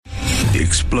The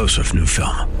explosive new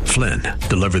film, Flynn,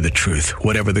 deliver the truth,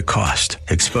 whatever the cost,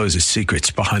 exposes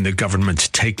secrets behind the government's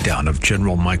takedown of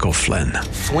General Michael Flynn.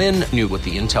 Flynn knew what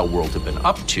the intel world had been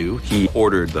up to. He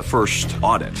ordered the first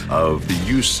audit of the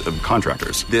use of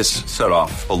contractors. This set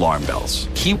off alarm bells.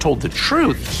 He told the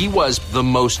truth. He was the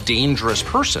most dangerous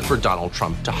person for Donald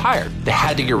Trump to hire. They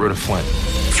had to get rid of Flynn.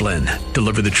 Flynn,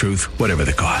 deliver the truth, whatever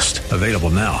the cost. Available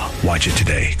now. Watch it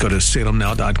today. Go to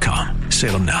salemnow.com.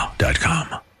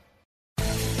 salemnow.com.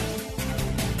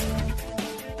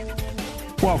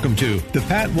 Welcome to the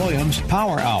Pat Williams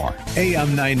Power Hour,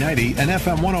 AM 990 and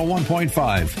FM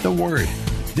 101.5, The Word.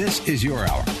 This is your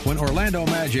hour when Orlando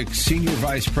Magic's Senior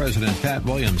Vice President Pat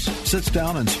Williams sits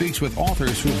down and speaks with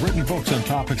authors who have written books on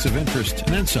topics of interest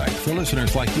and insight for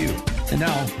listeners like you. And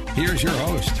now, here's your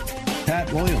host,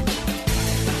 Pat Williams.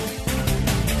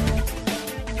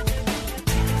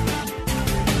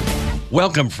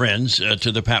 Welcome, friends,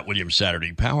 to the Pat Williams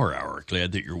Saturday Power Hour.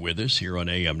 Glad that you're with us here on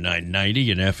AM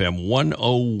 990 and FM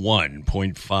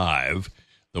 101.5,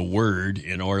 The Word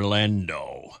in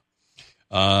Orlando.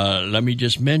 Let me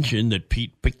just mention that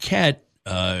Pete Paquette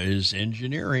is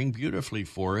engineering beautifully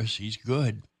for us. He's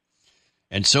good.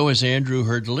 And so is Andrew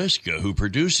Herdliska, who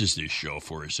produces this show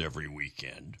for us every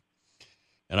weekend.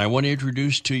 And I want to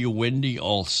introduce to you Wendy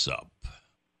Alsup,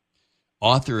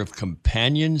 author of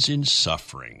Companions in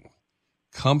Suffering,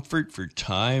 Comfort for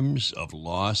Times of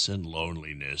Loss and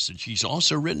Loneliness. And she's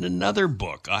also written another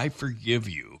book, I Forgive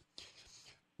You.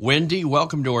 Wendy,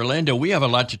 welcome to Orlando. We have a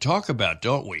lot to talk about,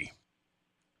 don't we?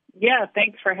 Yeah,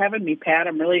 thanks for having me, Pat.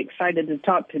 I'm really excited to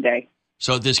talk today.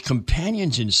 So this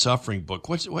Companions in Suffering book,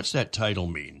 what's that title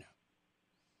mean?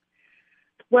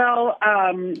 Well,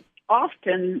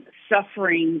 often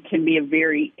suffering can be a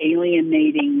very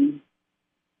alienating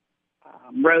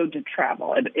road to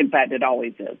travel. In fact, it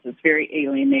always is. It's very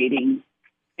alienating.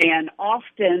 And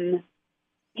often,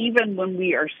 even when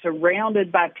we are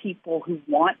surrounded by people who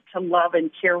want to love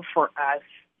and care for us,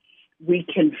 we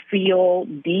can feel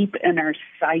deep in our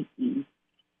psyche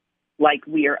like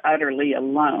we are utterly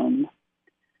alone.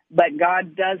 But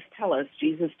God does tell us,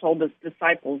 Jesus told his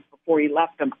disciples before he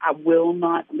left them, I will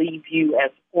not leave you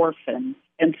as orphans.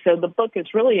 And so the book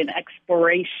is really an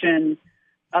exploration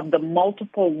of the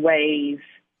multiple ways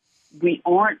we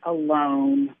aren't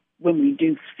alone when we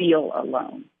do feel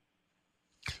alone.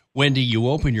 Wendy, you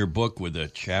open your book with a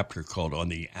chapter called On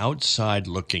the Outside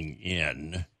Looking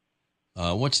In.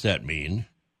 What's that mean?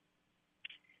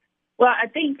 Well, I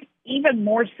think even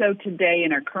more so today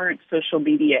in our current social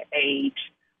media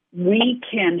age, we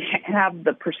can have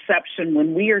the perception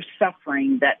when we are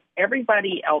suffering that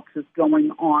everybody else is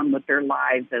going on with their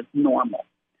lives as normal.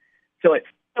 So it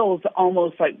feels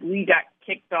almost like we got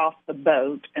kicked off the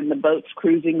boat and the boat's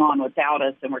cruising on without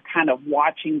us, and we're kind of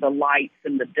watching the lights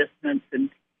in the distance, and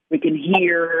we can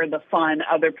hear the fun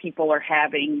other people are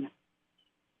having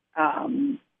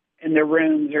in their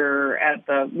rooms or at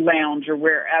the lounge or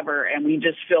wherever, and we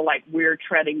just feel like we're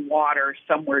treading water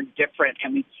somewhere different,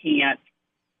 and we can't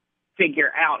figure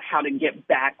out how to get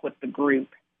back with the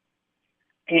group.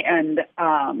 And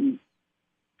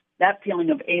that feeling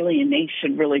of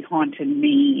alienation really haunted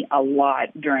me a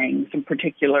lot during some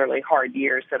particularly hard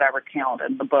years that I recount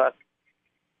in the book.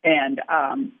 And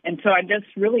so I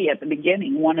just really at the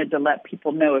beginning wanted to let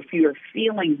people know if you are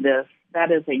feeling this,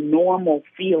 that is a normal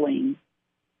feeling.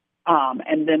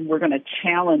 And then we're going to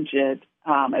challenge it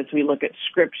as we look at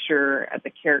Scripture, at the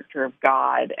character of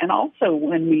God, and also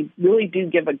when we really do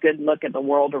give a good look at the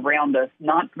world around us,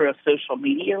 not through a social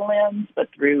media lens,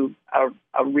 but through a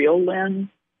real lens.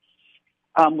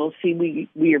 We'll see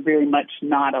we are very much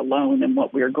not alone in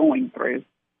what we're going through.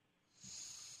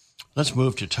 Let's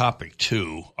move to topic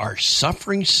 2, our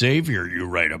suffering Savior you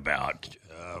write about.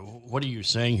 What are you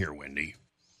saying here, Wendy?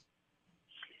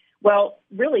 Well,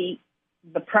 really,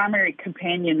 the primary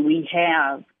companion we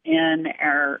have in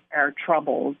our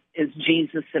troubles is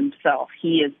Jesus himself.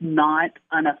 He is not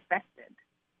unaffected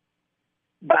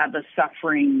by the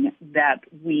suffering that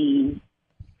we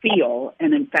feel.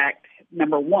 And in fact,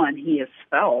 number one, he has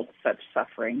felt such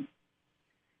suffering.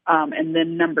 And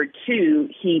then number 2,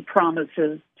 he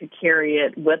promises to carry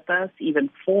it with us, even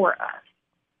for us.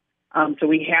 So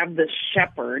we have the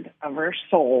shepherd of our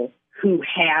soul who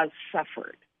has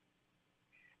suffered.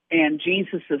 And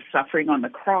Jesus is suffering on the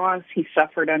cross. He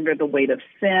suffered under the weight of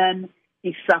sin.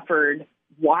 He suffered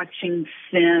watching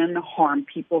sin harm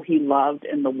people he loved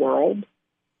in the world.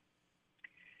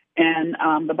 And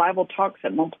the Bible talks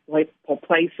at multiple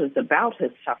places about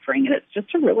his suffering, and it's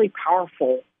just a really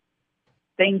powerful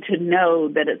thing to know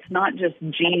that it's not just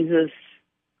Jesus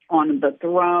on the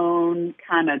throne,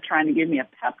 kind of trying to give me a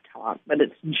pep talk, but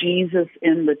it's Jesus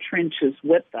in the trenches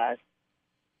with us,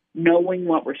 knowing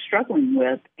what we're struggling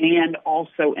with, and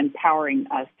also empowering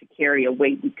us to carry a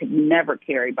weight we could never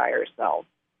carry by ourselves.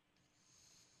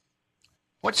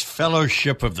 What's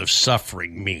fellowship of the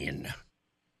suffering mean?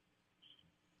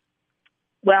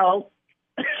 Well,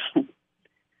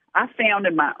 I found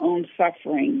in my own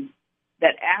suffering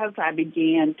that as I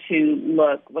began to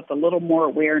look with a little more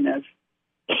awareness,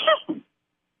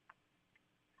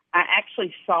 I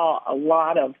actually saw a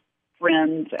lot of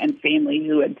friends and family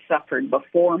who had suffered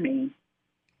before me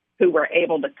who were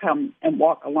able to come and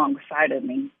walk alongside of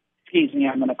me. Excuse me,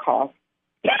 I'm going to cough.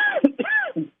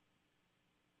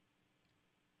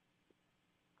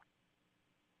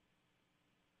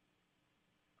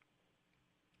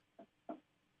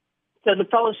 So the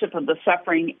fellowship of the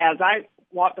suffering, as I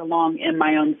walked along in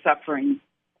my own suffering,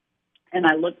 and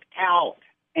I looked out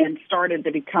and started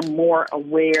to become more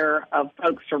aware of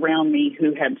folks around me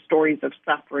who had stories of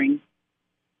suffering,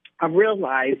 I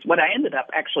realized what I ended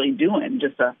up actually doing,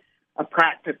 just a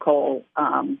practical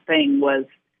thing, was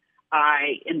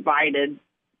I invited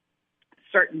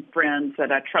certain friends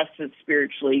that I trusted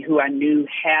spiritually who I knew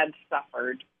had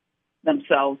suffered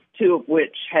themselves, two of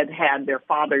which had had their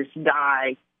fathers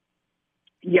die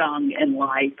young in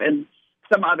life, and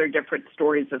some other different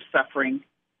stories of suffering.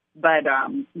 But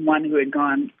one who had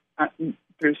gone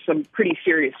through some pretty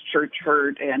serious church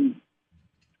hurt, and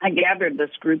I gathered this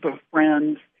group of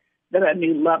friends that I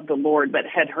knew loved the Lord but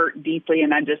had hurt deeply,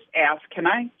 and I just asked, can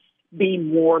I be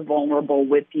more vulnerable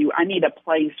with you? I need a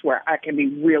place where I can be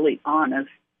really honest.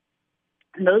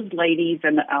 And those ladies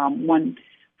and one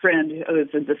friend who is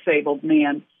a disabled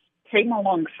man came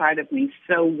alongside of me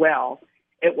so well.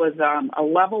 It was a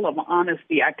level of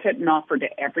honesty I couldn't offer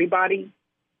to everybody.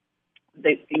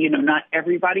 Not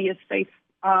everybody is safe,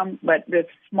 but this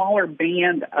smaller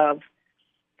band of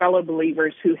fellow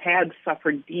believers who had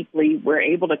suffered deeply were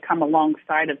able to come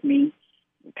alongside of me,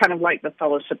 kind of like the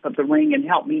Fellowship of the Ring, and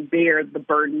help me bear the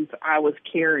burdens I was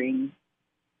carrying.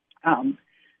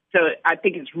 So I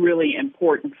think it's really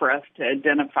important for us to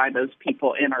identify those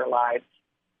people in our lives.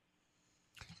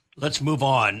 Let's move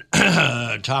on.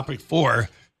 Topic 4,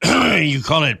 you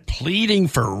call it pleading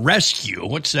for rescue.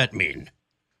 What's that mean?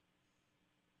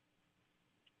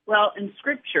 Well, in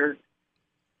Scripture,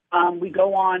 we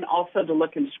go on also to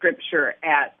look in Scripture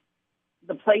at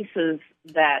the places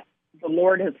that the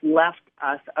Lord has left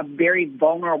us a very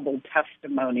vulnerable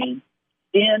testimony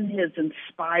in His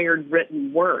inspired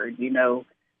written word,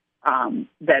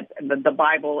 that the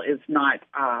Bible is not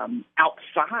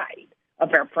outside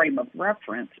of our frame of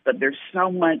reference, but there's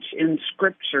so much in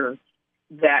Scripture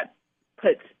that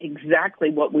puts exactly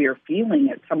what we are feeling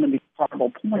at some of these horrible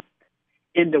points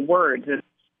into words. And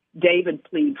David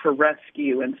pleads for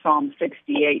rescue in Psalm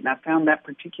 68, and I found that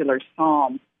particular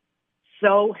psalm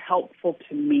so helpful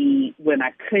to me when I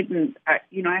couldn't, I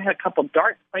had a couple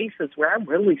dark places where I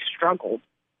really struggled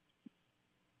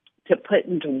to put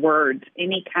into words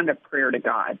any kind of prayer to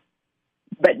God.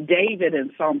 But David in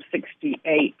Psalm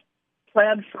 68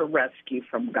 pled for rescue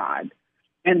from God.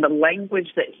 And the language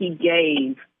that he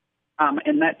gave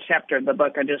in that chapter of the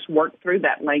book, I just worked through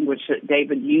that language that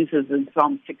David uses in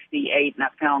Psalm 68, and I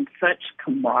found such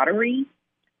camaraderie,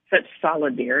 such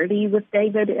solidarity with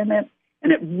David in it.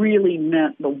 And it really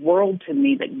meant the world to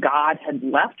me that God had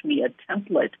left me a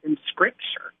template in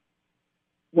Scripture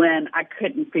when I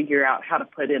couldn't figure out how to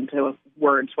put into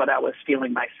words what I was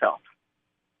feeling myself.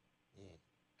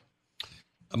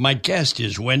 My guest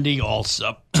is Wendy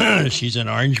Alsup. She's in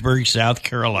Orangeburg, South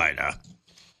Carolina.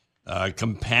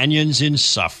 Companions in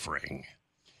Suffering.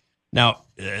 Now,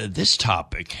 this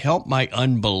topic, help my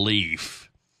unbelief,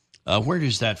 where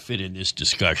does that fit in this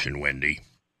discussion, Wendy?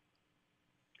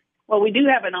 Well, we do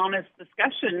have an honest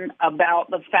discussion about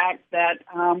the fact that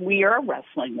we are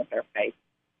wrestling with our faith.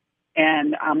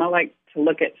 And I like to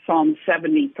look at Psalm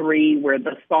 73, where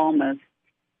the psalmist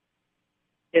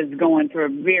is going through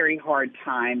a very hard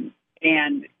time.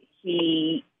 And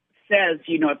he says,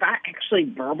 if I actually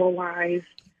verbalize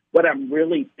what I'm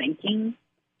really thinking,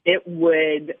 it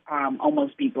would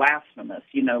almost be blasphemous,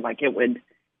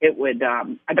 it would,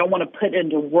 I don't want to put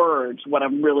into words what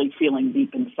I'm really feeling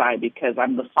deep inside because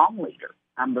I'm the psalm leader,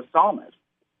 I'm the psalmist.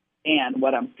 And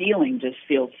what I'm feeling just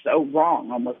feels so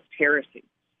wrong, almost heresy.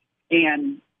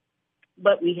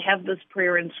 But we have this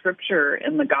prayer in Scripture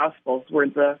in the Gospels where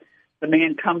the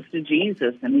man comes to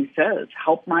Jesus and he says,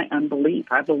 help my unbelief.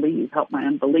 I believe, help my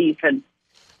unbelief. And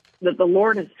that the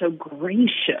Lord is so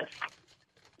gracious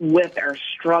with our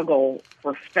struggle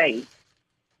for faith.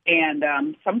 And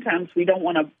sometimes we don't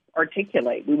want to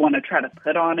articulate. We want to try to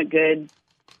put on a good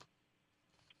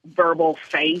verbal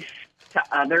faith to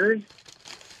others,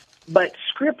 but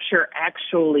Scripture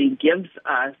actually gives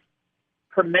us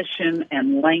permission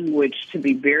and language to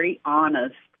be very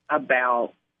honest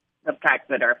about the fact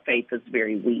that our faith is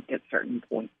very weak at certain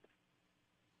points.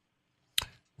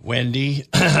 Wendy,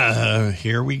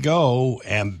 here we go.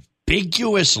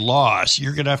 Ambiguous loss.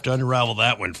 You're going to have to unravel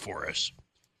that one for us.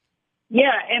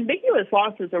 Yeah, ambiguous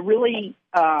loss is a really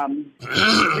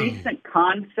recent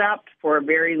concept for a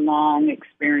very long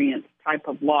experience type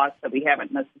of loss that we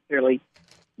haven't necessarily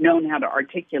known how to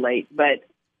articulate. But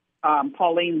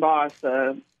Pauline Voss,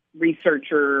 a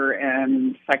researcher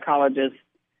and psychologist,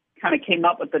 kind of came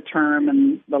up with the term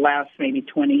in the last maybe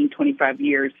 20, 25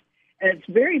 years. And it's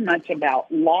very much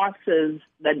about losses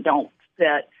that don't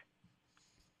fit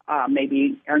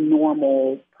maybe our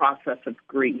normal process of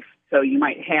grief. So you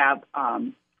might have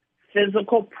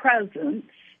physical presence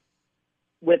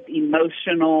with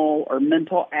emotional or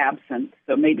mental absence.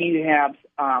 So maybe you have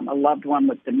a loved one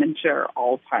with dementia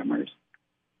or Alzheimer's.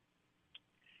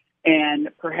 And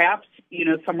perhaps,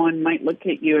 someone might look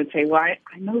at you and say, well, I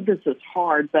know this is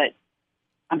hard, but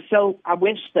I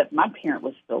wish that my parent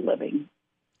was still living.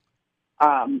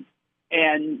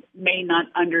 And may not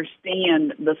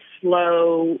understand the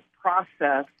slow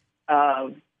process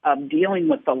of dealing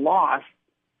with the loss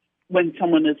when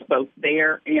someone is both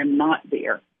there and not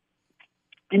there.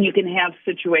 And you can have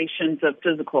situations of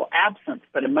physical absence,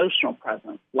 but emotional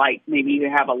presence, like maybe you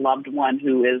have a loved one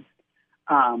who is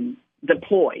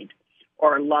deployed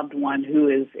or a loved one who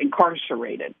is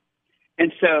incarcerated.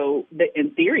 And so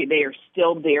in theory, they are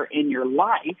still there in your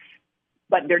life,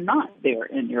 but they're not there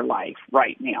in your life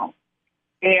right now.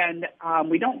 And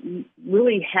we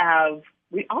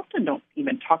often don't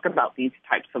even talk about these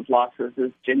types of losses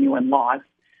as genuine loss,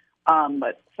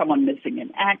 but someone missing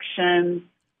in action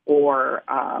or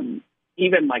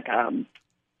even like a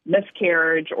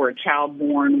miscarriage or a child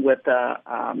born with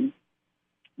a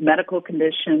medical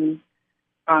condition.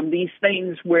 These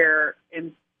things where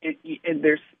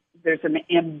there's an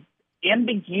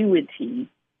ambiguity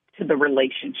to the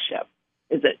relationship.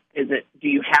 Is it? Do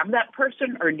you have that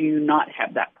person or do you not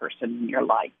have that person in your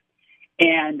life?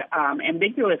 And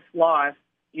ambiguous loss,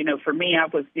 for me, I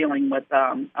was dealing with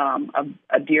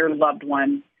a dear loved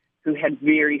one who had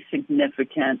very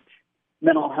significant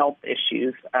mental health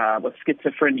issues with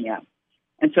schizophrenia.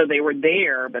 And so they were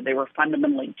there, but they were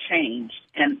fundamentally changed.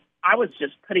 And I was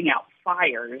just putting out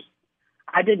fires.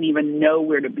 I didn't even know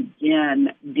where to begin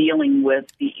dealing with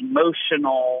the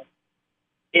emotional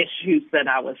issues that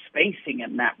I was facing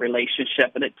in that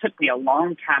relationship. And it took me a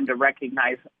long time to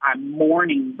recognize I'm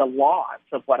mourning the loss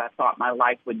of what I thought my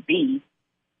life would be.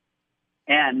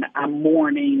 And I'm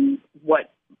mourning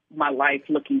what my life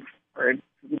looking forward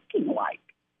is looking like,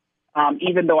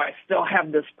 even though I still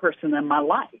have this person in my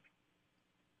life.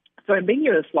 So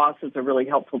ambiguous loss is a really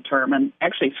helpful term. And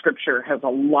actually, Scripture has a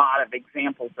lot of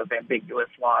examples of ambiguous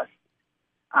loss.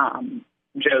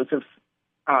 Joseph's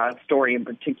story in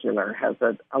particular has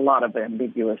a lot of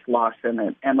ambiguous loss in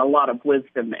it and a lot of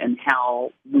wisdom in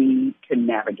how we can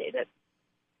navigate it.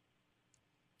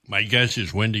 My guest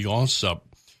is Wendy Alsup.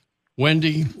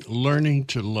 Wendy, learning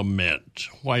to lament.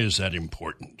 Why is that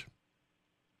important?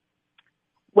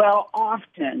 Well,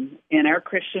 often in our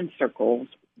Christian circles,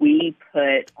 we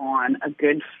put on a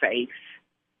good face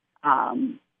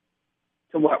to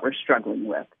what we're struggling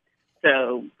with.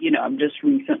 So, just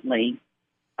recently,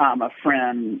 a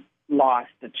friend lost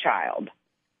a child.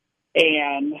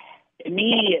 And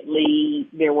immediately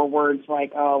there were words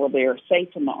like, oh, well, they are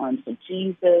safe in the arms of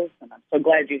Jesus, and I'm so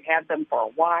glad you had them for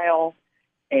a while,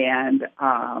 and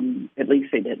at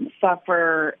least they didn't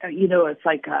suffer. It's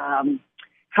like,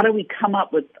 how do we come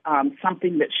up with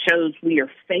something that shows we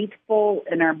are faithful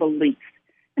in our beliefs?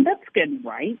 And that's good and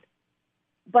right.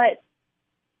 But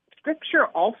Scripture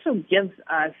also gives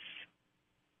us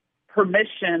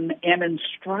permission and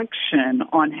instruction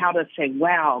on how to say,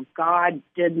 wow, God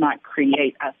did not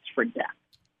create us for death.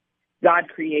 God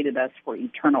created us for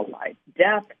eternal life.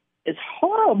 Death is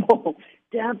horrible.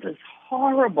 Death is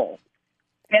horrible.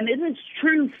 And it is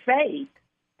true faith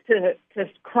to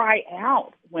cry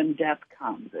out when death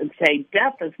comes and say,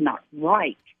 death is not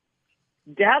right.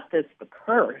 Death is the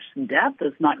curse. Death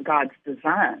is not God's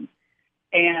design.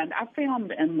 And I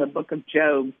found in the book of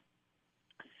Job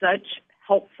such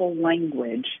helpful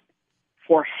language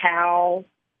for how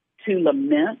to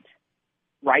lament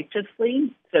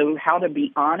righteously, so how to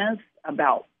be honest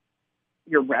about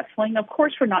your wrestling. Of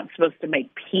course, we're not supposed to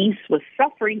make peace with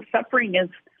suffering. Suffering is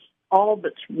all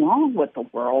that's wrong with the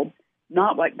world,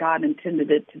 not what God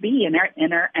intended it to be.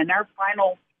 And our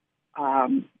final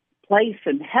place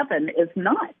in heaven is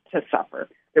not to suffer.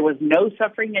 There was no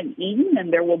suffering in Eden,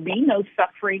 and there will be no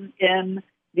suffering in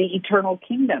the eternal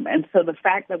kingdom. And so the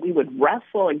fact that we would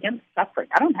wrestle against suffering,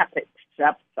 I don't have to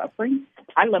accept suffering.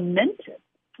 I lament it.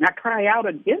 And I cry out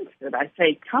against it. I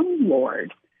say, come,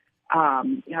 Lord.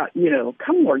 Come,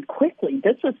 Lord, quickly.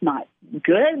 This is not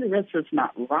good. This is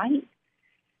not right.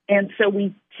 And so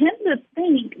we tend to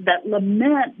think that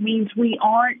lament means we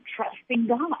aren't trusting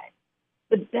God.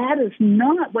 But that is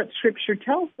not what Scripture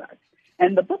tells us.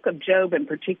 And the book of Job in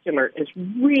particular is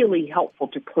really helpful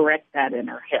to correct that in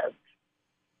our heads.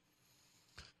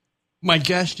 My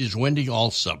guest is Wendy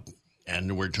Alsup,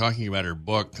 and we're talking about her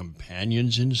book,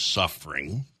 Companions in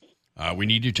Suffering. We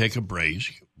need to take a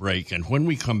break, and when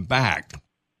we come back,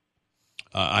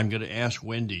 I'm going to ask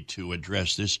Wendy to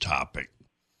address this topic,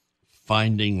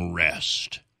 finding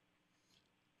rest.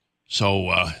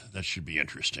 So that should be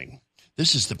interesting.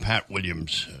 This is the Pat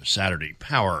Williams Saturday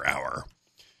Power Hour,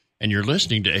 and you're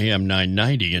listening to AM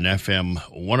 990 and FM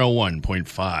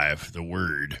 101.5, The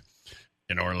Word,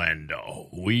 in Orlando.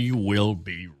 We will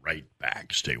be right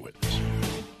back. Stay with us.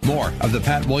 More of the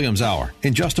Pat Williams Hour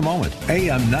in just a moment.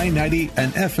 AM 990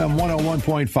 and FM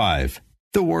 101.5.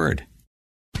 The Word.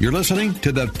 You're listening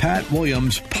to the Pat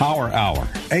Williams Power Hour.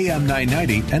 AM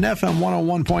 990 and FM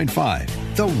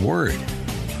 101.5. The Word.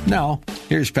 Now,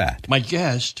 here's Pat. My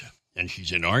guest, and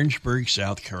she's in Orangeburg,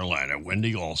 South Carolina,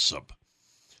 Wendy Alsup.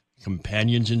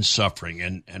 Companions in Suffering.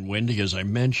 And Wendy, as I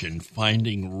mentioned,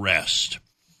 finding rest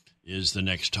is the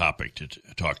next topic to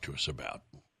talk to us about.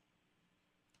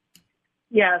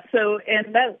 Yeah, so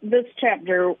in this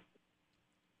chapter,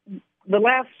 the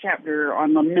last chapter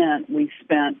on lament, we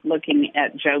spent looking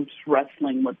at Job's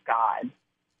wrestling with God.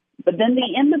 But then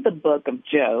the end of the book of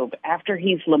Job, after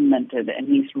he's lamented and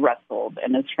he's wrestled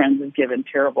and his friends have given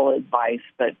terrible advice,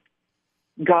 but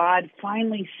God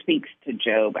finally speaks to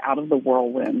Job out of the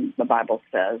whirlwind, the Bible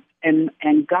says. And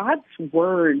God's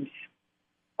words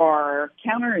are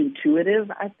counterintuitive,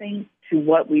 I think, to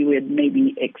what we would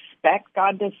maybe expect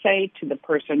God to say to the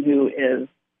person who is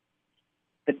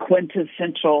the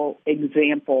quintessential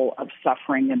example of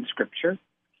suffering in Scripture.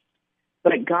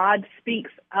 But God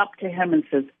speaks up to him and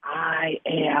says, I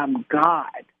am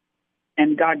God.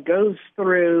 And God goes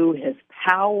through his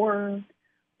power,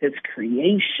 his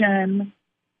creation,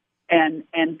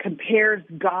 and compares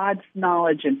God's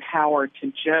knowledge and power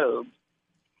to Job.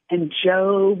 And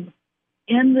Job,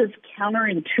 in this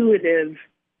counterintuitive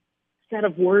set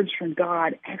of words from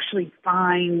God, actually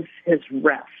finds his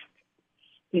rest.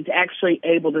 He's actually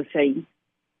able to say,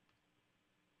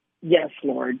 yes,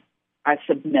 Lord, I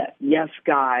submit. Yes,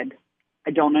 God,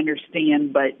 I don't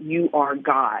understand, but you are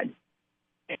God.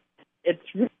 It's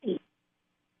really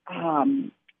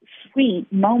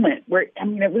sweet moment where,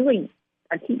 it really,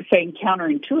 I keep saying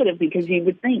counterintuitive because you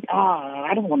would think,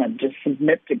 I don't want to just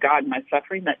submit to God in my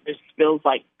suffering. That just feels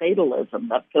like fatalism.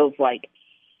 That feels like,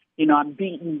 I'm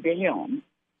beaten down.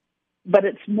 But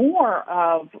it's more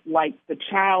of like the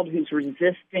child who's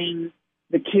resisting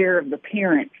the care of the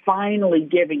parent, finally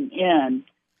giving in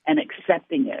and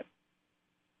accepting it.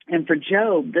 And for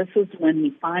Job, this is when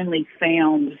he finally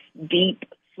found deep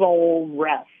soul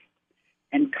rest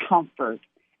and comfort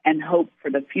and hope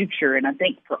for the future. And I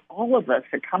think for all of us,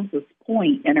 there comes this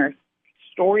point in our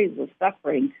stories of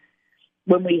suffering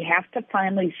when we have to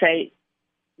finally say,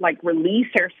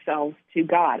 release ourselves to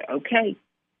God. Okay,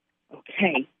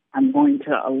 I'm going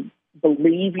to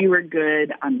believe you are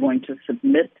good. I'm going to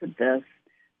submit to this.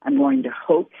 I'm going to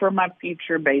hope for my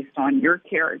future based on your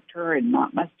character and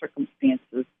not my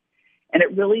circumstances. And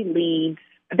it really leads,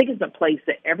 I think it's a place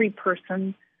that every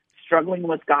person struggling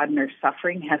with God and their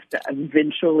suffering has to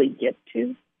eventually get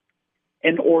to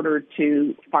in order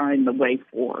to find the way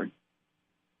forward.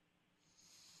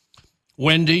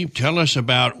 Wendy, tell us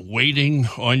about waiting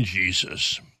on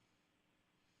Jesus.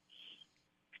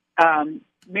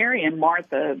 Mary and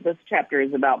Martha, this chapter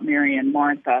is about Mary and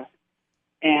Martha,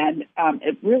 and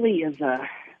it really is a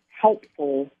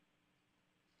helpful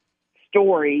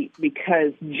story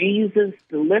because Jesus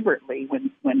deliberately,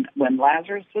 when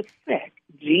Lazarus was sick,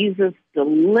 Jesus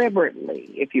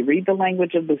deliberately, if you read the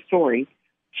language of the story,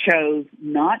 chose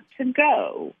not to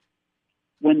go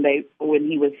when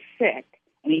he was sick.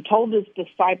 And he told his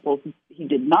disciples he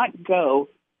did not go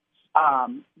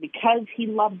because he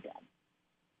loved them.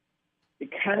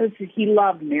 Because he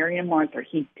loved Mary and Martha,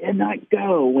 he did not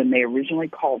go when they originally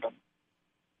called him.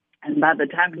 And by the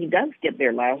time he does get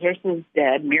there, Lazarus is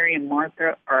dead. Mary and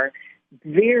Martha are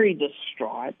very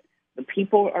distraught. The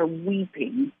people are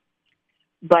weeping.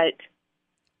 But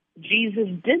Jesus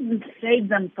didn't save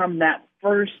them from that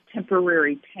first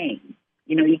temporary pain.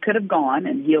 He could have gone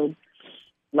and healed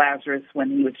Lazarus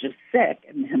when he was just sick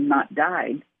and him not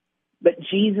died. But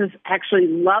Jesus actually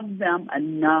loved them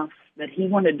enough that he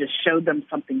wanted to show them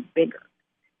something bigger.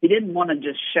 He didn't want to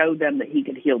just show them that he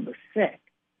could heal the sick.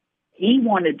 He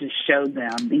wanted to show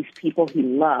them, these people he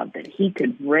loved, that he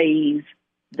could raise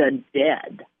the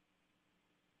dead.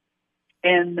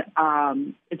 And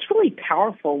it's really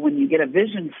powerful when you get a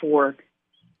vision for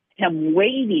him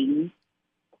waiting,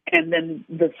 and then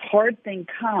this hard thing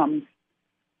comes,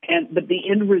 but the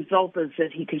end result is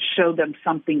that he could show them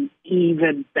something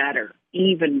even better,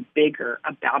 even bigger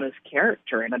about his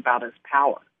character and about his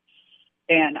power.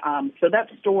 And so that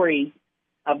story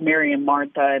of Mary and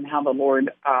Martha and how the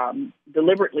Lord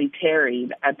deliberately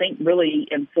tarried, I think really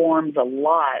informs a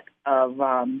lot of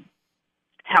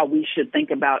how we should think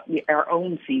about our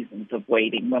own seasons of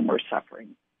waiting when we're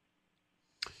suffering.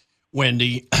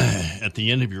 Wendy, at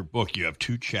the end of your book, you have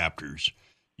 2 chapters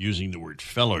using the word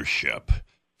fellowship.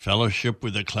 Fellowship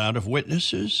with a cloud of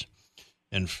witnesses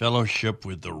and fellowship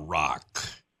with the rock.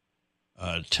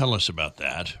 Tell us about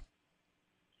that.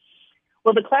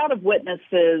 Well, the cloud of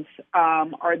witnesses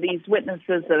are these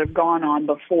witnesses that have gone on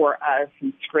before us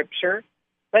in Scripture,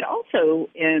 but also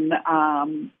in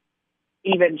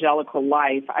evangelical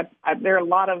life. There are a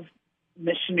lot of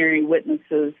missionary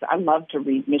witnesses. I love to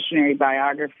read missionary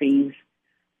biographies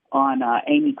on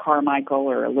Amy Carmichael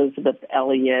or Elizabeth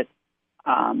Elliot,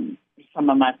 some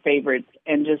of my favorites,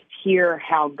 and just hear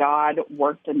how God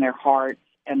worked in their hearts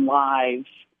and lives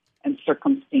and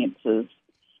circumstances.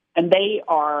 And they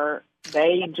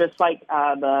just like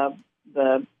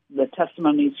the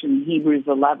testimonies from Hebrews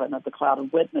 11 of the cloud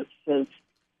of witnesses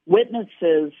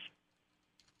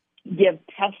give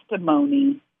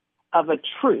testimony of a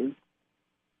truth,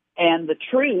 and the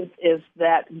truth is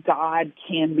that God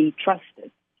can be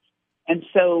trusted. And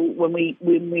so when we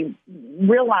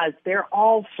realize they're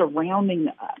all surrounding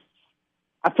us,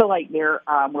 I feel like we're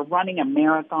running a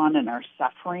marathon in our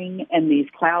suffering, and these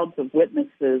clouds of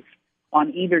witnesses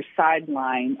on either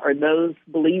sideline are those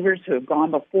believers who have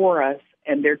gone before us,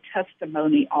 and their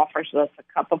testimony offers us a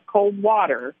cup of cold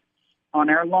water on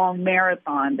our long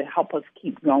marathon to help us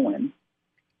keep going.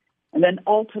 And then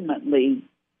ultimately,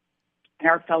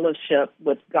 our fellowship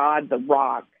with God, the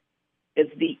rock, is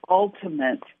the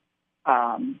ultimate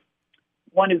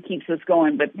one who keeps us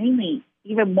going, but mainly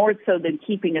even more so than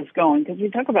keeping us going, because we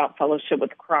talk about fellowship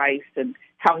with Christ and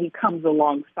how he comes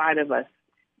alongside of us.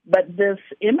 But this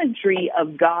imagery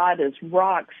of God as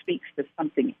rock speaks to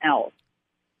something else.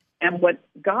 And what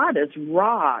God as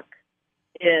rock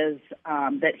is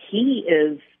that he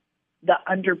is the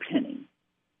underpinning.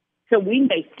 So we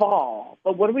may fall,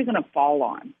 but what are we going to fall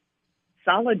on?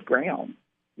 Solid ground.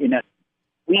 You know,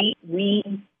 we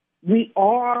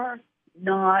are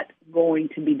not going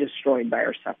to be destroyed by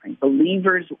our suffering.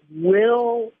 Believers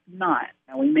will not.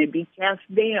 Now, we may be cast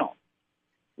down.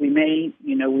 We may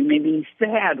be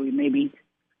sad. We may be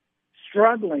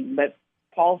struggling, but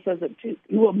Paul says it too.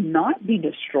 We will not be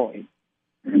destroyed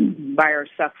by our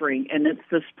suffering. And it's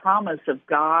this promise of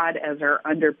God as our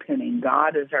underpinning.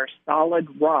 God as our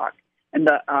solid rock. And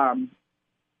the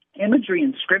imagery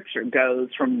in Scripture goes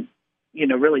from,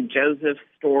 really Joseph's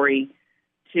story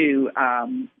to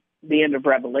the end of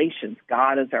Revelations.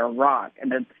 God is our rock.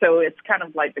 And so it's kind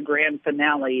of like the grand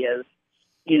finale is,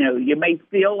 you may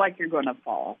feel like you're going to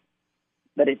fall,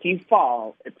 but if you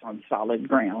fall, it's on solid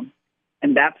ground.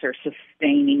 And that's our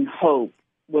sustaining hope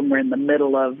when we're in the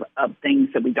middle of things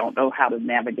that we don't know how to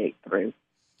navigate through.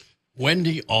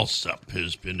 Wendy Alsup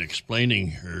has been explaining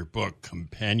her book,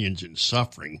 Companions in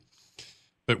Suffering.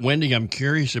 But Wendy, I'm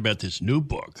curious about this new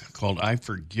book called I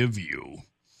Forgive You.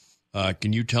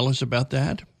 Can you tell us about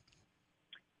that?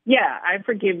 Yeah, I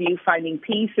Forgive You, Finding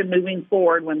Peace and Moving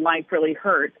Forward When Life Really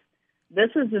Hurts.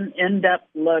 This is an in-depth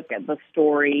look at the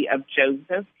story of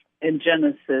Joseph in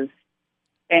Genesis.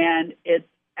 And it's,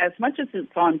 as much as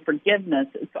it's on forgiveness,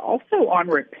 it's also on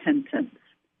repentance.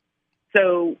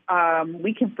 So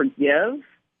we can forgive,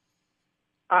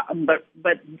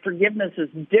 but forgiveness is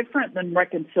different than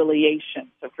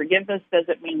reconciliation. So forgiveness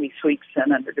doesn't mean we sweep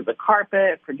sin under the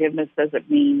carpet. Forgiveness doesn't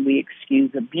mean we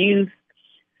excuse abuse.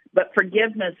 But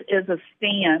forgiveness is a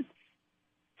stance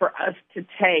for us to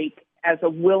take as a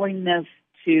willingness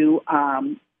to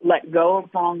let go of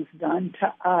wrongs done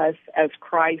to us as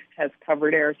Christ has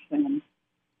covered our sins,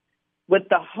 with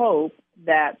the hope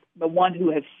that the one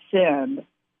who has sinned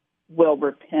will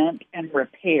repent and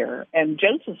repair. And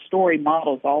Joseph's story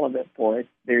models all of it for us.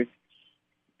 There's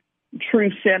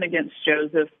true sin against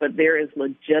Joseph, but there is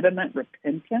legitimate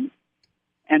repentance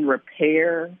and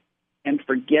repair and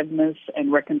forgiveness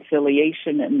and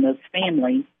reconciliation in this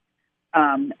family.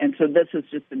 And so this is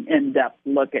just an in-depth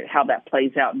look at how that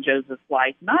plays out in Joseph's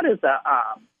life, not as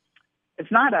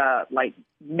it's not a like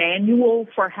manual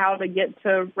for how to get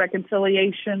to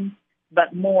reconciliation,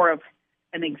 but more of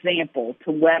an example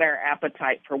to whet our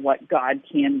appetite for what God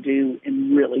can do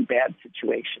in really bad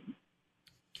situations.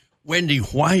 Wendy,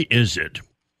 why is it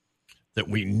that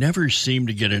we never seem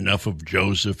to get enough of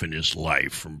Joseph in his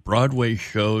life, from Broadway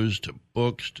shows to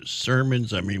books to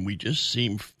sermons? I mean, we just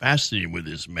seem fascinated with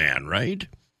this man, right?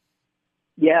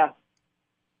 Yeah.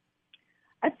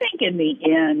 I think in the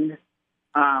end,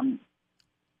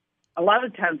 a lot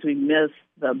of times we miss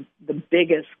the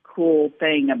biggest cool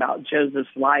thing about Joseph's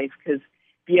life, because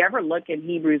if you ever look in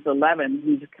Hebrews 11,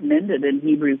 he's commended in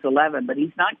Hebrews 11, but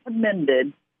he's not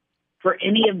commended for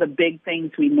any of the big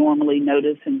things we normally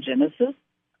notice in Genesis.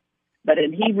 But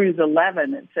in Hebrews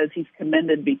 11, it says he's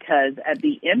commended because at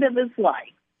the end of his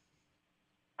life,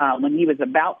 when he was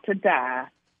about to die,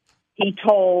 he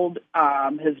told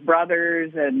his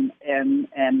brothers and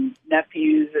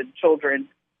nephews and children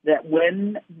that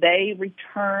when they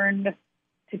returned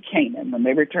to Canaan, when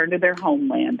they returned to their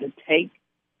homeland, to take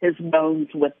his bones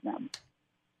with them.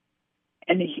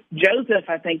 And Joseph,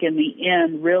 I think, in the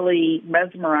end, really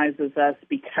mesmerizes us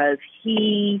because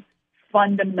he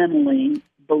fundamentally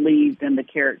believed in the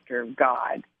character of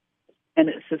God, and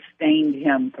it sustained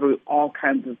him through all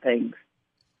kinds of things.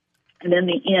 And in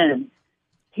the end,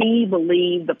 he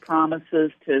believed the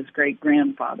promises to his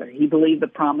great-grandfather. He believed the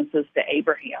promises to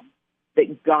Abraham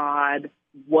that God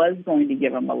was going to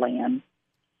give him a land.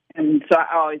 And so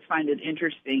I always find it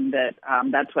interesting that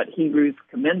that's what Hebrews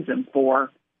commends him for,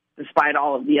 despite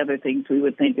all of the other things we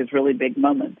would think is really big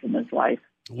moments in his life.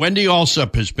 Wendy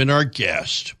Alsup has been our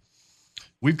guest.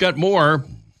 We've got more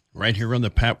right here on the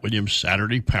Pat Williams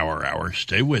Saturday Power Hour.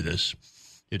 Stay with us.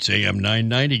 It's AM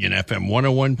 990 and FM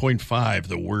 101.5,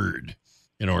 The Word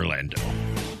in Orlando.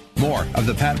 More of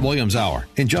the Pat Williams Hour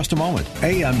in just a moment.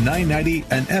 AM 990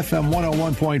 and FM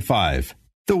 101.5,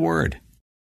 The Word.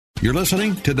 You're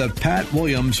listening to the Pat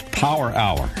Williams Power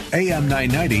Hour, AM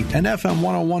 990 and FM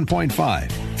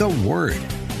 101.5, The Word.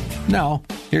 Now,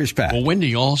 here's Pat. Well,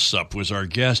 Wendy Alsup was our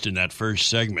guest in that first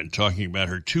segment, talking about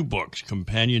her two books,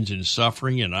 Companions in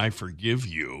Suffering and I Forgive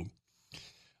You.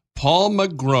 Paul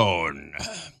Magrone,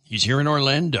 he's here in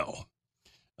Orlando.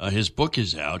 His book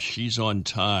is out, She's on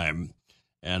Time.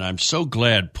 And I'm so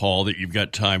glad, Paul, that you've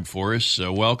got time for us.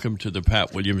 Welcome to the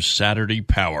Pat Williams Saturday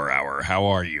Power Hour. How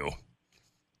are you?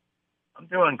 I'm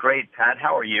doing great, Pat.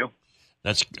 How are you?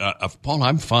 That's Paul,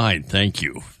 I'm fine. Thank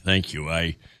you. Thank you.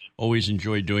 I always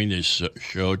enjoy doing this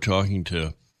show, talking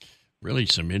to really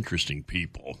some interesting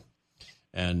people,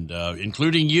 and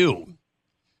including you.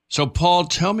 So, Paul,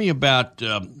 tell me about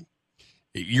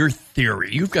your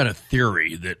theory. You've got a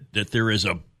theory that there is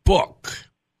a book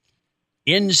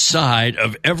inside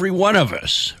of every one of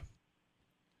us.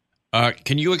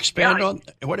 Can you expand on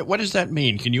what does that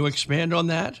mean? Can you expand on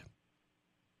that?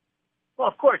 Well,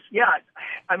 of course, yeah.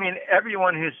 I mean,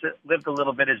 everyone who's lived a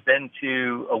little bit has been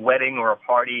to a wedding or a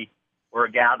party or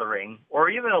a gathering or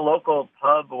even a local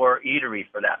pub or eatery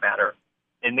for that matter,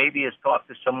 and maybe has talked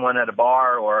to someone at a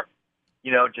bar or,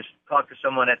 just talked to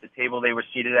someone at the table they were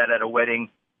seated at a wedding.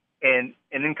 And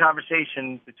in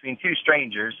conversation between two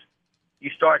strangers, you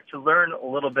start to learn a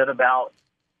little bit about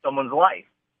someone's life.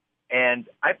 And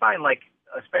I find,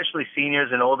 especially seniors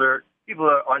and older people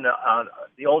who are on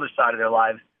the older side of their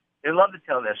lives, they love to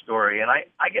tell their story. And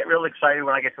I get real excited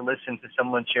when I get to listen to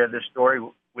someone share this story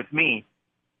with me.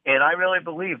 And I really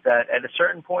believe that at a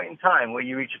certain point in time where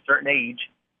you reach a certain age,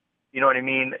 you know what I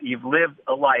mean, you've lived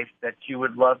a life that you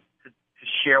would love to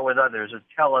share with others or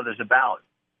tell others about.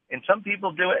 And some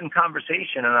people do it in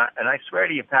conversation. And I swear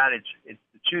to you, Pat, it's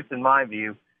the truth in my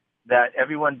view that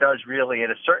everyone does really at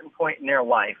a certain point in their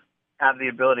life have the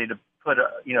ability to put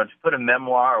a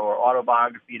memoir or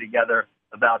autobiography together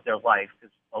about their life.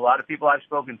 Because a lot of people I've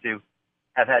spoken to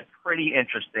have had pretty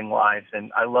interesting lives,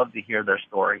 and I love to hear their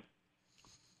story.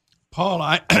 Paul,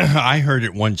 I heard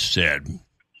it once said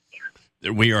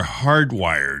that we are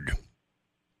hardwired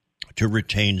to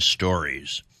retain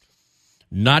stories,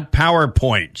 not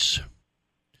PowerPoints.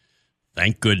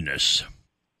 Thank goodness.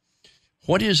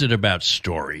 What is it about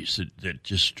stories that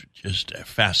just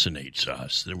fascinates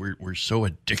us, that we're so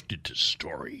addicted to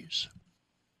stories?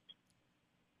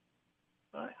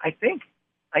 I think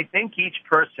each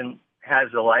person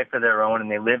has a life of their own,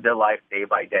 and they live their life day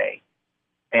by day.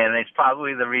 And it's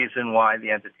probably the reason why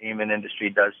the entertainment industry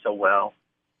does so well.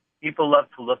 People love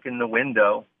to look in the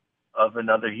window of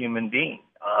another human being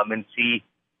and see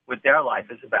what their life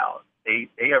is about. They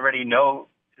already know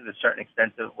to a certain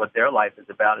extent of what their life is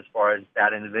about as far as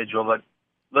that individual, but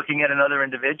looking at another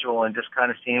individual and just kind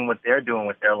of seeing what they're doing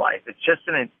with their life. It's just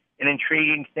an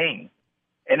intriguing thing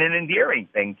and an endearing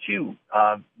thing, too.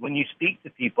 When you speak to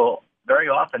people, very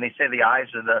often they say the eyes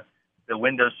are the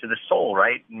windows to the soul,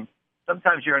 right? And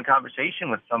sometimes you're in conversation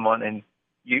with someone and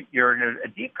you're in a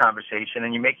deep conversation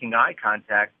and you're making eye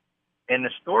contact, and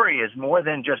the story is more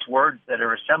than just words that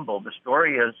are assembled. The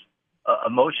story is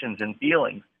emotions and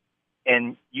feelings,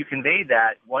 and you convey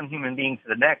that one human being to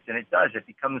the next, and it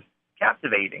becomes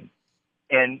captivating.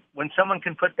 And when someone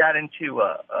can put that into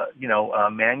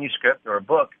a manuscript or a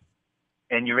book,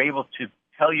 and you're able to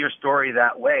tell your story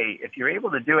that way, if you're able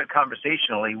to do it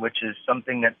conversationally, which is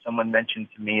something that someone mentioned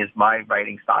to me is my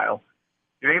writing style,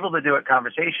 you're able to do it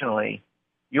conversationally,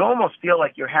 you almost feel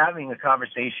like you're having a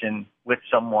conversation with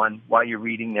someone while you're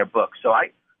reading their book. So I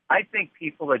think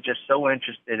people are just so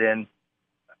interested in,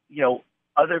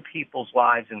 other people's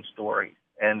lives and stories.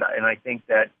 And I think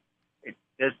that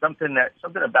there's something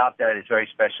about that is very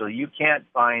special. You can't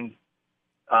find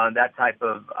that type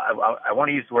of, I want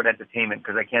to use the word entertainment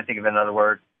because I can't think of another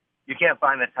word. You can't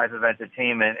find that type of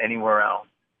entertainment anywhere else.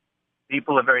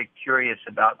 People are very curious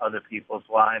about other people's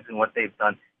lives and what they've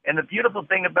done. And the beautiful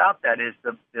thing about that is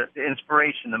the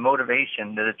inspiration, the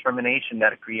motivation, the determination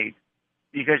that it creates.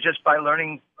 Because just by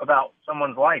learning about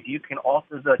someone's life, you can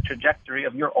alter the trajectory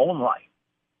of your own life.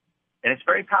 And it's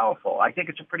very powerful. I think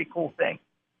it's a pretty cool thing.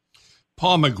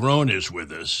 Paul Magrone is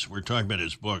with us. We're talking about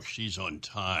his book, She's on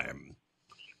Time.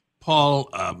 Paul,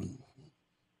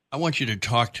 I want you to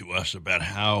talk to us about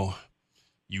how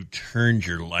you turned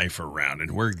your life around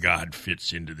and where God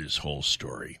fits into this whole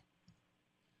story.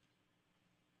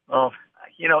 Well,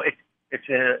 it's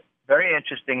a very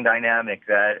interesting dynamic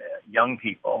that young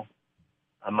people,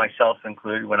 myself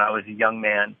included, when I was a young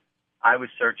man, I was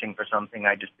searching for something.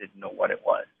 I just didn't know what it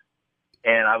was.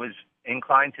 And I was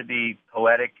inclined to be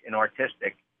poetic and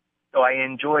artistic, so I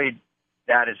enjoyed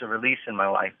that as a release in my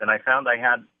life. And I found I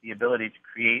had the ability to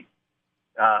create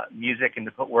music and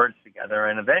to put words together.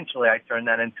 And eventually I turned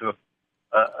that into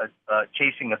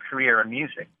chasing a career in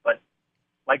music. But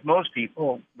like most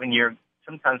people,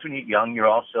 sometimes when you're young, you're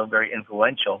also very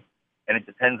influential, and it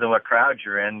depends on what crowd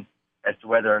you're in as to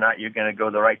whether or not you're going to go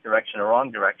the right direction or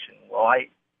wrong direction. Well, I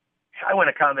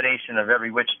went a combination of every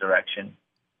which direction,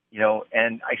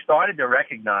 and I started to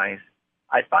recognize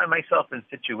I find myself in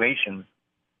situations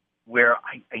where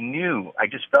I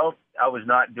just felt I was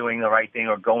not doing the right thing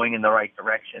or going in the right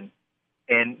direction.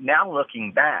 And now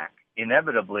looking back,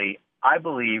 inevitably, I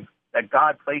believe that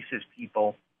God places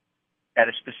people at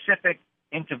a specific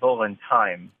interval in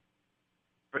time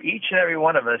for each and every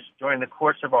one of us during the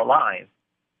course of our lives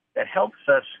that helps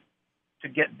us to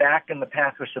get back in the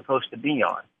path we're supposed to be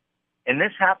on. And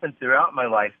this happened throughout my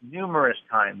life numerous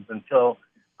times until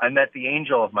I met the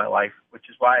angel of my life, which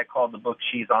is why I called the book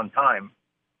She's on Time.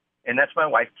 And that's my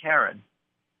wife, Karen.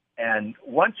 And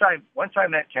once I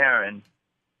met Karen,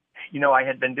 I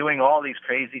had been doing all these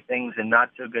crazy things and not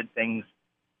so good things.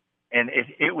 And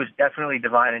it was definitely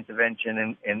divine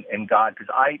intervention in God,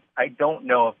 because I don't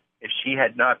know if she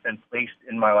had not been placed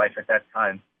in my life at that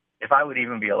time, if I would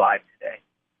even be alive today.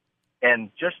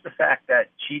 And just the fact that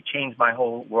she changed my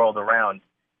whole world around.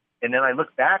 And then I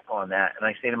look back on that and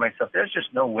I say to myself, there's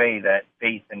just no way that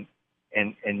faith and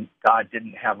God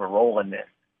didn't have a role in this.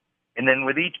 And then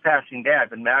with each passing day,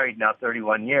 I've been married now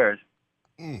 31 years,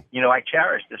 I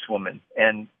cherish this woman.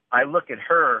 And I look at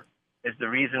her as the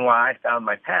reason why I found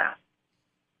my path.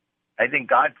 I think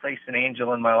God placed an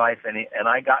angel in my life, and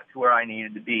I got to where I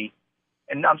needed to be.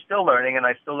 And I'm still learning, and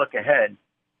I still look ahead.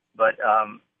 But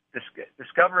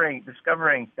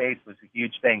discovering faith was a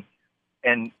huge thing.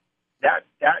 And that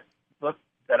book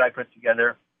that I put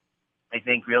together, I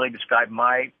think, really described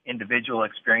my individual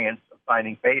experience of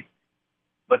finding faith.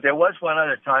 But there was one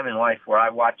other time in life where I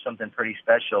watched something pretty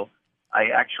special. I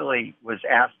actually was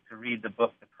asked to read the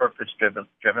book, The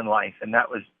Purpose-Driven Life. And that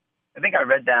was, I think I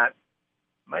read that,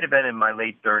 might have been in my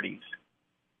late 30s.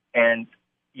 And,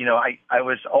 I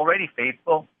was already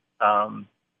faithful.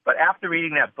 But after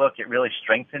reading that book, it really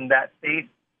strengthened that faith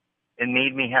and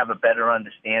made me have a better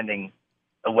understanding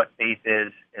of what faith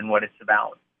is and what it's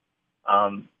about.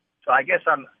 So I guess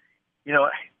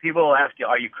people will ask you,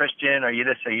 are you Christian? Are you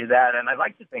this? Are you that? And I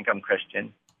like to think I'm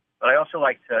Christian, but I also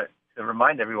like to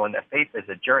remind everyone that faith is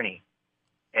a journey.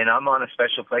 And I'm on a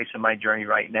special place in my journey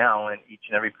right now, and each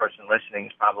and every person listening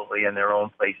is probably in their own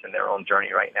place in their own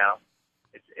journey right now.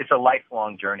 It's a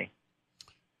lifelong journey.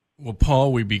 Well,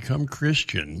 Paul, we become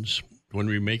Christians when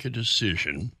we make a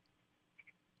decision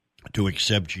to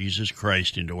accept Jesus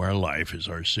Christ into our life as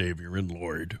our Savior and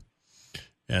Lord.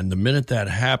 And the minute that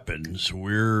happens,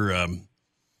 we're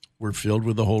filled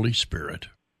with the Holy Spirit.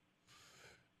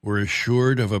 We're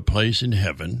assured of a place in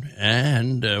heaven,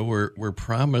 and we're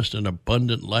promised an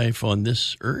abundant life on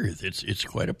this earth. It's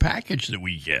quite a package that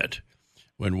we get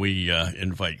when we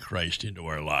invite Christ into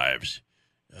our lives.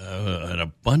 An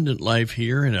abundant life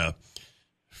here and a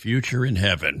future in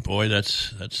heaven. Boy,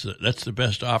 that's the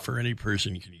best offer any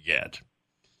person can get.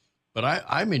 But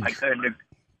I'm in.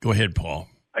 Go ahead, Paul.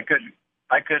 I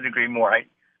couldn't agree more.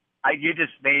 You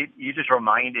just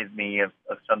reminded me of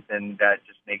something that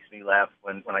just makes me laugh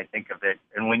when I think of it.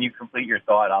 And when you complete your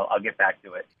thought, I'll get back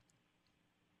to it.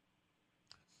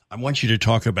 I want you to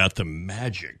talk about the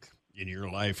magic in your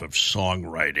life of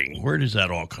songwriting. Where does that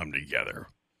all come together?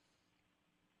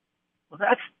 Well,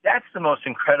 that's the most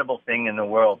incredible thing in the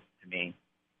world to me.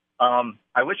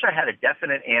 I wish I had a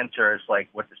definite answer as like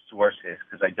what the source is,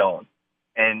 because I don't.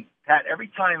 And Pat, every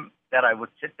time that I would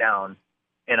sit down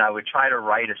and I would try to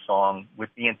write a song with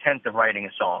the intent of writing a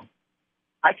song,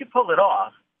 I could pull it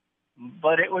off,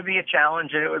 but it would be a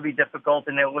challenge and it would be difficult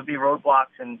and there would be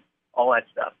roadblocks and all that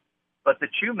stuff. But the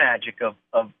true magic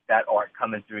of that art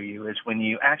coming through you is when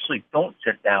you actually don't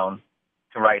sit down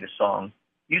to write a song.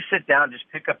 You sit down, just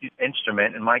pick up your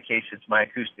instrument. In my case, it's my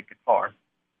acoustic guitar.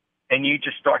 And you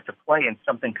just start to play and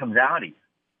something comes out of you.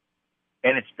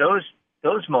 And it's those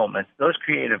moments, those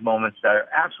creative moments that are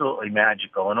absolutely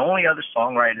magical. And only other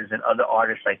songwriters and other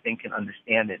artists, I think, can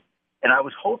understand it. And I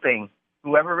was hoping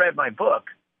whoever read my book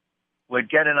would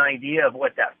get an idea of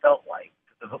what that felt like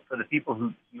for the people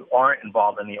who aren't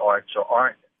involved in the arts or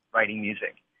aren't writing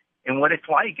music. And what it's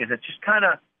like is it's kind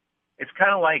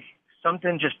of like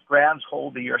something just grabs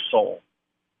hold of your soul,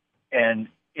 and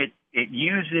it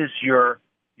uses your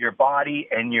body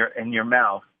and your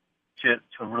mouth to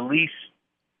release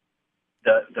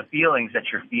the feelings that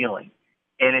you're feeling,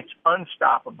 and it's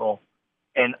unstoppable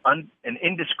and an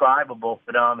indescribable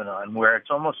phenomenon where it's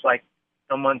almost like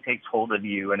someone takes hold of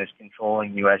you and is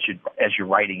controlling you as you're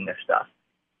writing this stuff.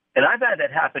 And I've had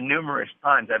that happen numerous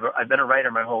times. I've been a writer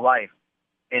my whole life,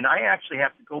 and I actually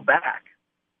have to go back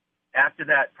after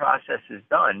that process is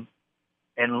done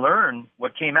and learn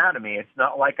what came out of me. It's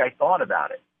not like I thought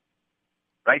about it,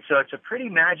 right? So it's a pretty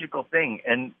magical thing.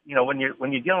 And you know, when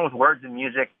you're dealing with words and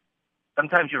music,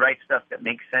 sometimes you write stuff that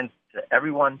makes sense to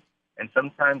everyone, and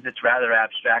sometimes it's rather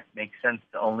abstract, makes sense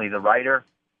to only the writer,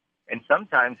 and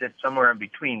sometimes it's somewhere in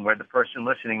between where the person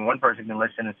listening, one person can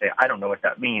listen and say, I don't know what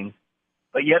that means,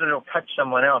 but yet it'll touch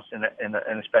someone else in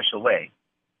a special way.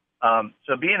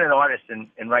 So being an artist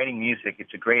and writing music,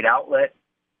 it's a great outlet.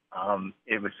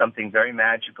 It was something very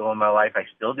magical in my life. I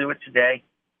still do it today.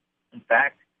 In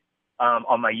fact,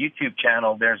 on my YouTube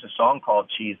channel, there's a song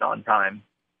called She's on Time.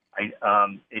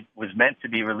 It was meant to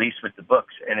be released with the book,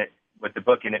 and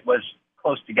it was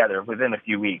close together within a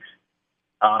few weeks.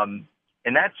 And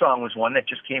that song was one that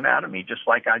just came out of me, just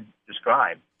like I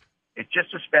described. It's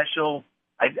just a special.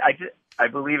 I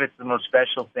believe it's the most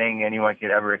special thing anyone could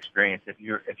ever experience. If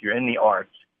you're in the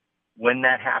arts, when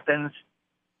that happens,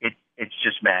 it's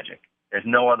just magic. There's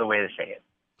no other way to say it.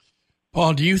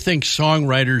 Paul, do you think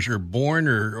songwriters are born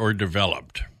or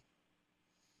developed?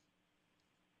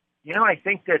 You know, I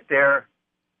think that they're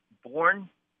born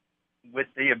with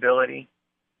the ability,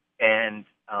 and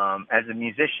as a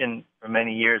musician for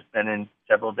many years, been in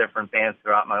several different bands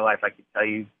throughout my life, I could tell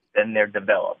you, then they're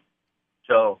developed.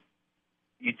 So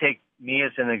you take me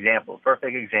as an example,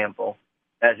 perfect example.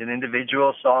 As an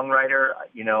individual songwriter,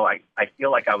 you know, I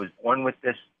feel like I was born with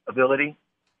this ability,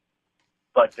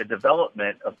 but the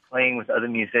development of playing with other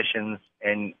musicians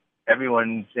and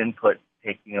everyone's input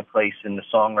taking a place in the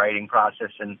songwriting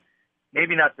process, and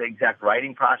maybe not the exact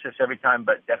writing process every time,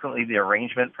 but definitely the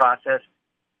arrangement process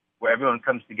where everyone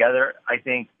comes together. I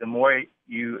think the more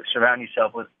you surround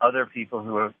yourself with other people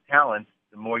who have talents,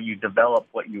 the more you develop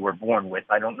what you were born with.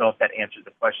 I don't know if that answers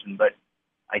the question, but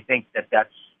I think that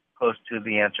that's close to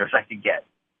the answer as I could get.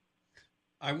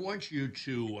 I want you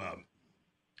to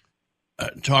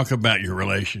talk about your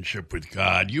relationship with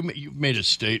God. You've made a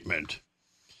statement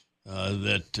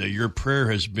that your prayer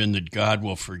has been that God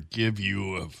will forgive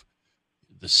you of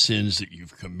the sins that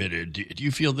you've committed. Do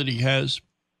you feel that he has?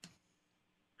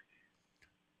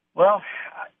 Well,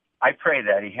 I pray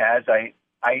that he has.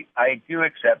 I do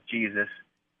accept Jesus,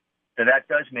 so that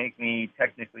does make me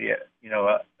technically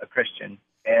a Christian.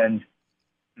 And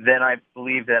then I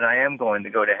believe that I am going to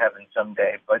go to heaven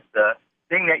someday. But the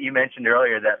thing that you mentioned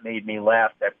earlier that made me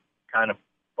laugh, that kind of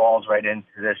falls right into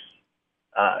this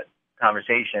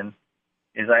conversation,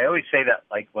 is I always say that,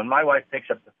 like, when my wife picks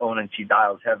up the phone and she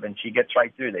dials heaven, she gets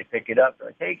right through. They pick it up. They're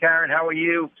like, hey, Karen, how are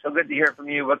you? So good to hear from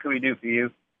you. What can we do for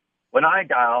you? When I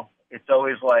dial, it's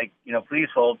always like, please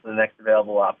hold for the next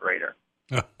available operator.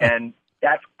 And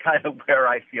that's kind of where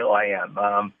I feel I am.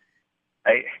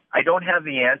 I don't have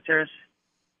the answers,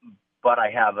 but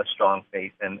I have a strong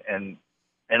faith, and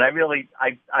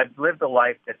I've lived a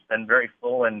life that's been very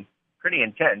full and pretty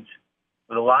intense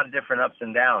with a lot of different ups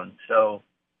and downs. So,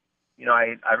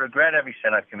 I regret every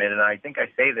sin I've committed, and I think I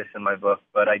say this in my book,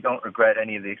 but I don't regret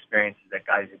any of the experiences that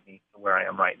guided me to where I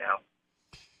am right now.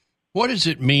 What does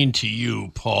it mean to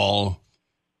you, Paul,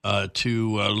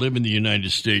 to live in the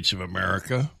United States of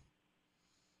America?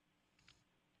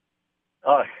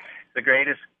 Oh, it's the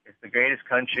greatest. It's the greatest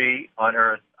country on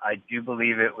earth. I do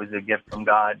believe it was a gift from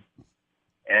God,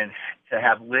 and to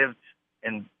have lived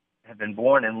and have been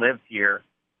born and lived here,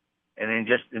 and then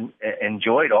just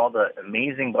enjoyed all the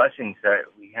amazing blessings that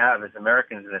we have as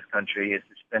Americans in this country. It's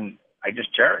just been, I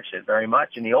just cherish it very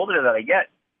much. And the older that I get,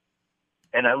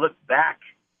 and I look back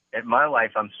at my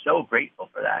life, I'm so grateful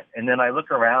for that. And then I look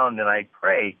around and I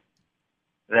pray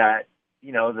that,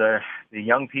 the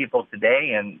young people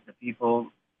today and the people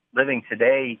living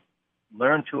today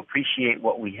learn to appreciate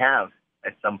what we have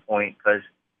at some point, because,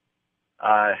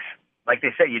 like they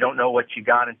say, you don't know what you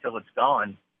got until it's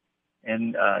gone.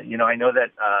 And, I know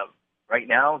that right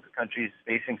now the country is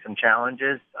facing some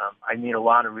challenges. I meet a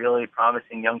lot of really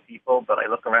promising young people, but I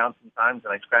look around sometimes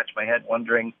and I scratch my head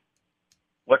wondering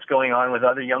what's going on with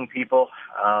other young people.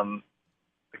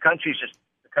 The country's just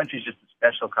a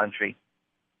special country.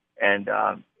 And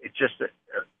it's just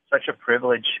such a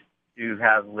privilege to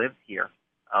have lived here.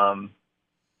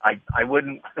 I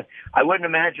wouldn't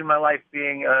imagine my life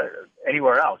being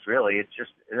anywhere else, really. It's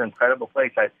just an incredible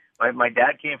place. My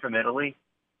dad came from Italy.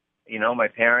 My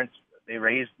parents, they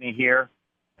raised me here.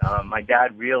 My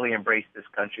dad really embraced this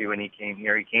country when he came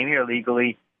here. He came here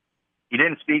legally. He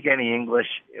didn't speak any English.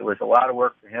 It was a lot of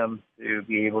work for him to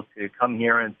be able to come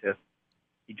here and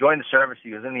he joined the service.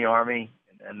 He was in the Army,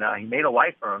 and he made a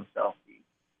life for himself. He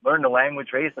learned the language,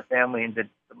 raised a family, and did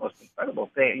the most incredible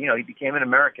thing. He became an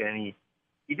American, and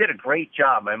he did a great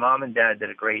job. My mom and dad did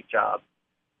a great job.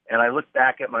 And I look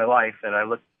back at my life, and I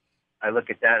look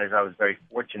at that as I was very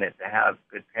fortunate to have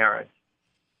good parents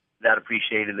that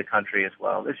appreciated the country as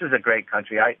well. This is a great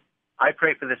country. I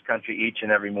pray for this country each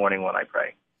and every morning when I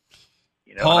pray.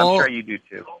 Paul, I'm sure you do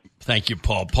too. Thank you,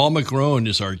 Paul. Paul Magrone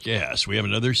is our guest. We have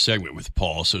another segment with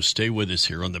Paul, so stay with us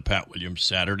here on the Pat Williams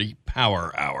Saturday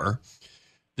Power Hour.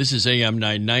 This is AM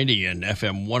 990 and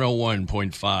FM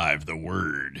 101.5, The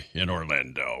Word in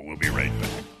Orlando. We'll be right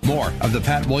back. More of the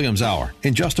Pat Williams Hour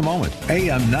in just a moment.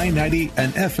 AM 990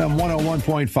 and FM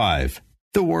 101.5,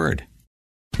 The Word.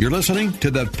 You're listening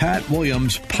to the Pat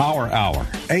Williams Power Hour,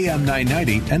 AM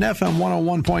 990 and FM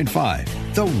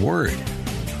 101.5, The Word.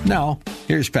 Now,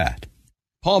 here's Pat.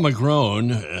 Paul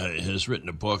Magrone has written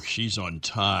a book, She's on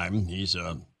Time. He's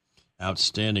an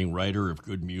outstanding writer of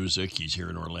good music. He's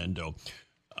here in Orlando.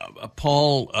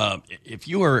 Paul, if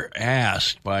you were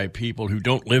asked by people who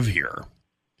don't live here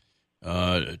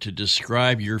to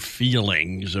describe your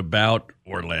feelings about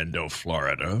Orlando,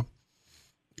 Florida,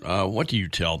 what do you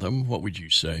tell them? What would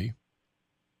you say?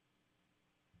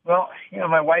 Well,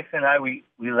 my wife and I, we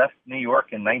left New York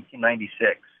in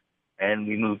 1996, and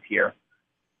we moved here.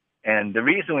 And the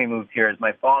reason we moved here is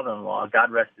my father-in-law,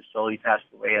 God rest his soul, he passed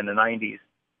away in the 90s.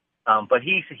 But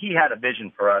he had a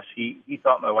vision for us. He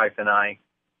thought my wife and I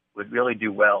would really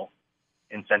do well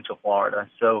in Central Florida.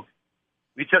 So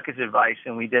we took his advice,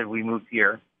 and we did. We moved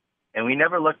here, and we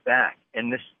never looked back.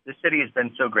 And this city has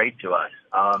been so great to us.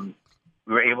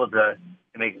 We were able to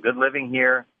make a good living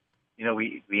here.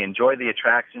 We enjoy the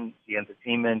attractions, the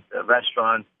entertainment, the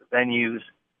restaurants, the venues.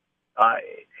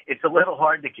 It's a little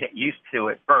hard to get used to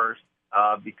at first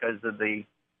because of the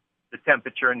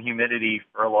temperature and humidity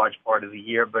for a large part of the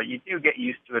year, but you do get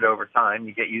used to it over time.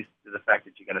 You get used to the fact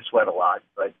that you're going to sweat a lot,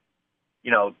 but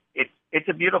it's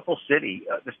a beautiful city.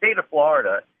 The state of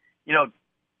Florida,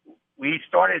 we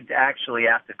started actually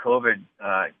after COVID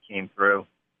came through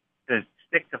to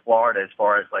stick to Florida as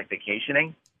far as like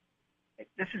vacationing.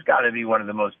 This has got to be one of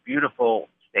the most beautiful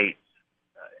states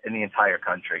in the entire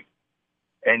country.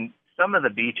 And some of the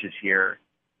beaches here,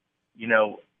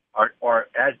 are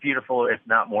as beautiful, if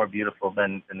not more beautiful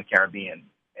than the Caribbean.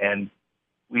 And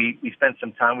we spent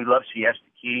some time. We love Siesta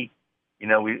Key.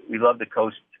 We love the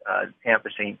coast, Tampa,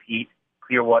 St. Pete,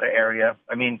 Clearwater area.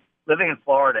 I mean, living in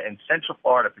Florida, and Central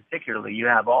Florida particularly, you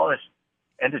have all this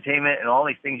entertainment and all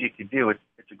these things you could do.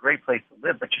 It's a great place to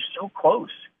live, but you're so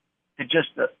close to just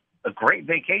a great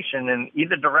vacation in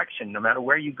either direction, no matter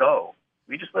where you go.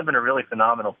 We just live in a really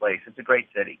phenomenal place. It's a great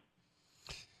city.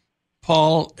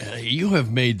 Paul, you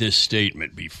have made this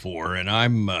statement before, and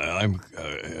I'm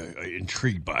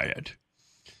intrigued by it.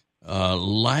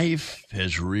 Life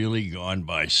has really gone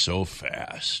by so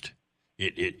fast.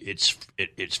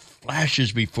 it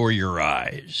flashes before your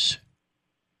eyes.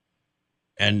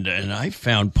 And I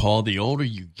found, Paul, the older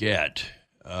you get,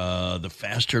 the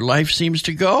faster life seems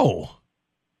to go.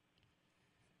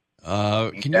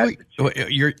 Can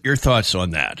your thoughts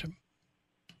on that?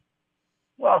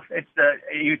 Well, it's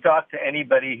you talk to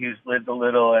anybody who's lived a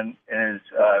little and is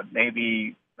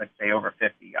maybe, let's say, over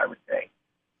 50, I would say.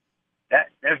 That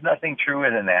there's nothing truer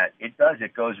than that.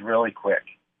 It goes really quick.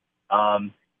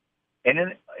 And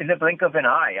in the blink of an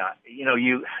eye,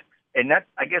 and that,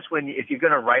 I guess, if you're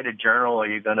going to write a journal or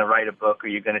you're going to write a book or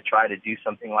you're going to try to do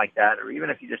something like that, or even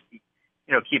if you just,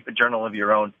 keep a journal of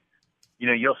your own,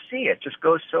 you'll see it just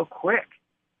goes so quick.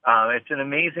 It's an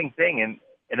amazing thing. And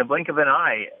in a blink of an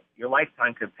eye, your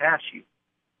lifetime could pass you.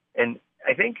 And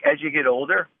I think as you get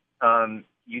older,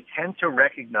 you tend to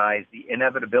recognize the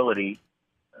inevitability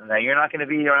that you're not going to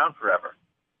be around forever.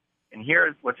 And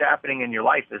here's what's happening in your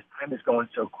life is time is going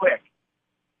so quick.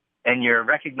 And you're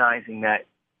recognizing that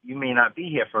you may not be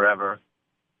here forever.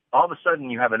 All of a sudden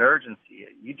you have an urgency.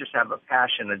 You just have a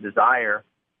passion, a desire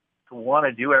to want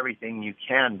to do everything you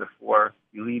can before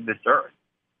you leave this earth.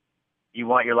 You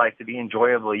want your life to be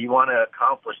enjoyable. You want to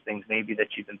accomplish things maybe that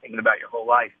you've been thinking about your whole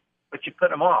life, but you put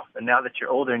them off. And now that you're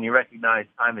older and you recognize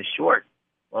time is short,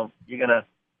 well, you're gonna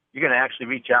actually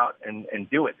reach out and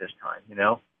do it this time.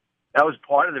 That was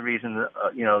part of the reason,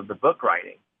 the book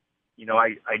writing.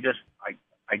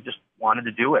 I just wanted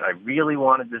to do it. I really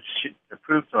wanted to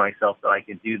prove to myself that I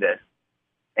could do this.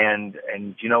 And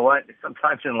you know what?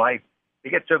 Sometimes in life, we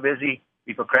get so busy,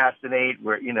 we procrastinate.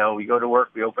 We go to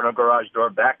work, we open our garage door,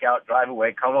 back out, drive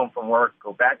away, come home from work,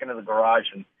 go back into the garage,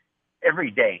 and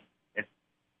every day it's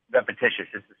repetitious.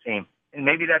 It's the same. And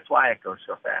maybe that's why it goes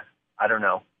so fast. I don't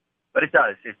know. But it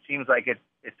does. It seems like it's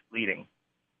fleeting.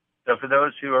 So for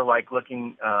those who are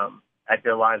looking at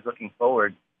their lives, looking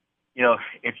forward,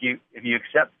 if you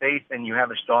accept faith and you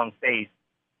have a strong faith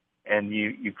and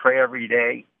you pray every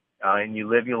day and you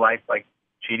live your life like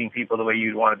treating people the way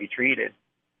you'd want to be treated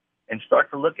and start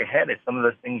to look ahead at some of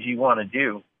the things you want to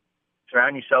do,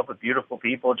 surround yourself with beautiful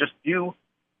people, just do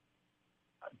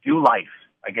life,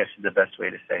 I guess is the best way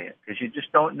to say it, because you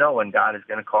just don't know when God is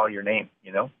going to call your name,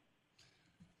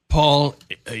 Paul,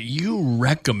 you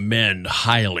recommend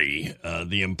highly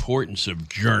the importance of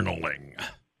journaling.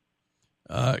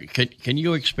 Can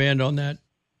you expand on that?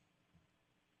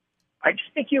 I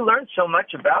just think you learn so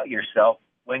much about yourself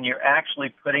when you're actually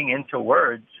putting into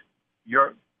words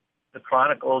the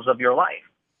chronicles of your life.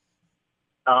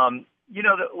 When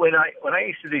I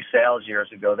used to do sales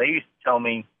years ago, they used to tell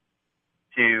me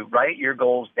to write your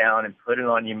goals down and put it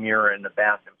on your mirror in the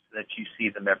bathroom so that you see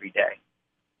them every day.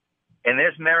 And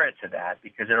there's merit to that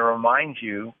because it'll remind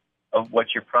you of what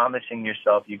you're promising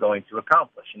yourself you're going to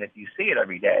accomplish. And if you see it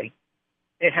every day,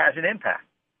 it has an impact,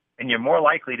 and you're more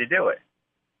likely to do it.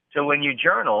 So when you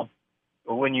journal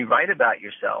or when you write about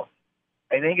yourself,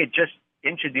 I think it just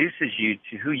introduces you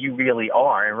to who you really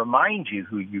are and reminds you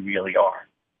who you really are.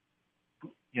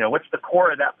 What's the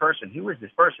core of that person? Who is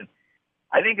this person?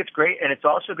 I think it's great, and it's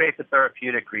also great for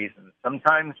therapeutic reasons.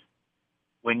 Sometimes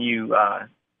when you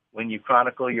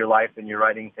chronicle your life and you're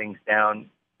writing things down,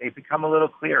 they become a little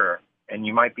clearer, and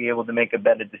you might be able to make a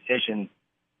better decision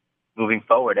moving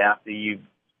forward after you've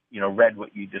read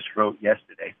what you just wrote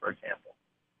yesterday, for example.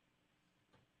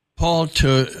 Paul,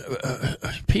 to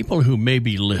people who may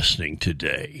be listening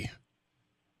today,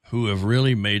 who have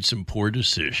really made some poor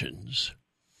decisions,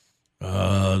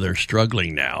 they're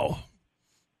struggling now.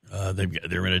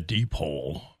 They're in a deep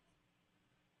hole.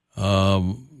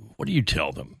 What do you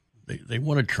tell them? They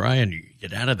want to try and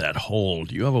get out of that hole.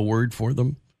 Do you have a word for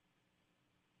them?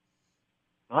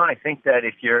 Well, I think that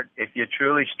if you're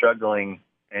truly struggling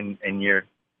and you're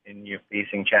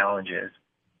facing challenges,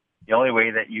 the only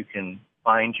way that you can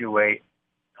find your way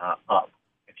up,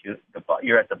 if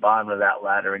you're at the bottom of that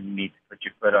ladder and you need to put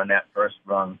your foot on that first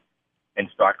rung and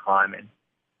start climbing,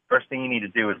 first thing you need to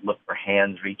do is look for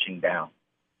hands reaching down.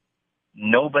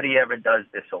 Nobody ever does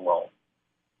this alone.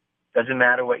 Doesn't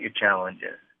matter what your challenge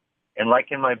is. And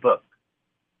like in my book,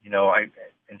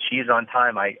 and She's on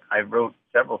Time, I wrote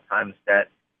several times that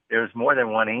there's more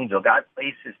than one angel. God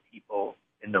places people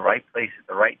in the right place at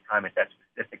the right time at that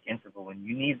specific interval when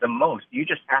you need them most. You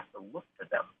just have to look for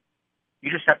them.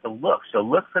 You just have to look. So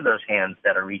look for those hands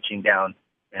that are reaching down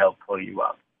to help pull you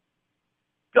up.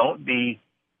 Don't be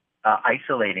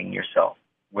isolating yourself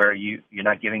where you're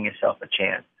not giving yourself a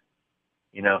chance.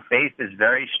 Faith is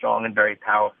very strong and very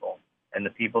powerful, and the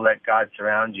people that God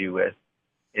surrounds you with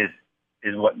is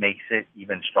what makes it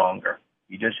even stronger.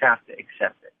 You just have to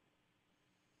accept it.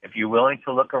 If you're willing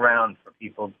to look around for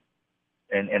people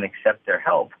and accept their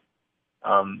help,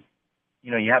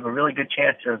 you have a really good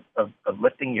chance of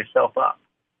lifting yourself up.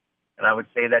 And I would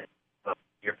say that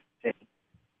you're facing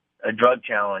a drug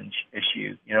challenge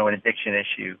issue, an addiction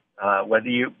issue, whether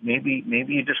maybe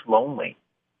you're just lonely,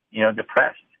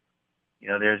 depressed.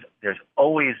 There's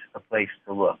always a place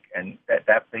to look, and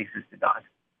that place is to God.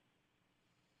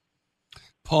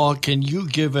 Paul, can you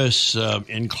give us,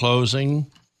 in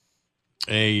closing,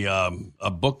 a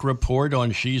book report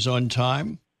on She's on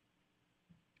Time?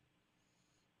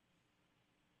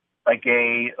 Like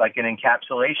an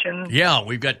encapsulation? Yeah,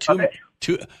 we've got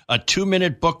a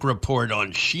 2-minute book report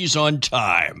on She's on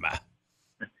Time.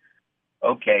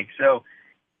 Okay, so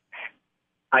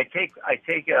I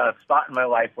take a spot in my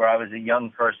life where I was a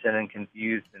young person and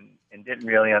confused and didn't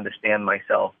really understand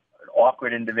myself, an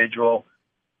awkward individual,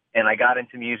 and I got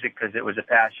into music because it was a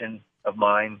passion of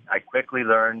mine. I quickly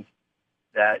learned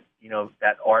that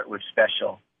that art was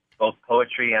special, both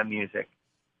poetry and music.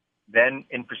 Then,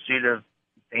 in pursuit of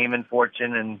fame and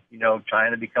fortune and,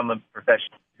 trying to become a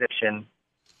professional musician,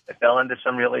 I fell into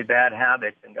some really bad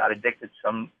habits and got addicted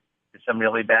to some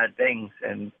really bad things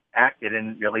and acted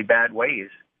in really bad ways.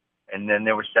 And then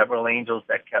there were several angels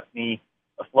that kept me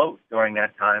afloat during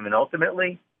that time. And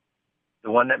ultimately,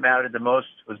 the one that mattered the most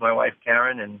was my wife,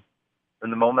 Karen. And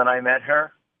from the moment I met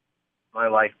her, my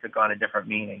life took on a different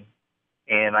meaning.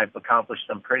 And I've accomplished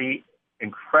some pretty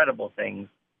incredible things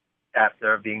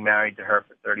after being married to her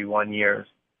for 31 years.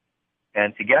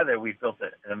 And together we built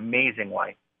an amazing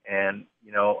life. And,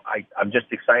 I'm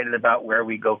just excited about where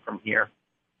we go from here.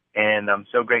 And I'm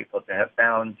so grateful to have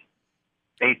found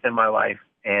faith in my life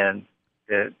and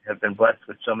to have been blessed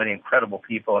with so many incredible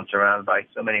people and surrounded by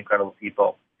so many incredible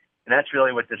people. And that's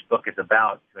really what this book is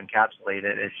about, to encapsulate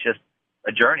it. It's just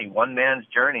a journey, one man's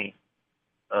journey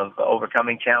of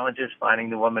overcoming challenges, finding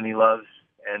the woman he loves,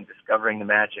 and discovering the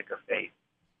magic of faith.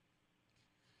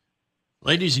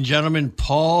 Ladies and gentlemen,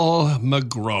 Paul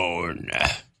Magrone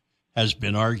has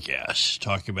been our guest,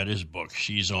 talking about his book,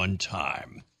 She's on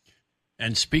Time.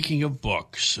 And speaking of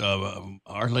books,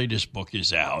 our latest book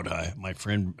is out. My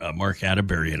friend Mark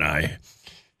Atterbury and I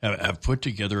have put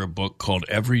together a book called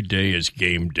Every Day is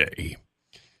Game Day.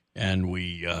 And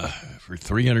we, for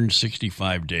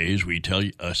 365 days, we tell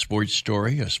you a sports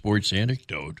story, a sports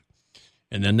anecdote,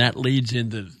 and then that leads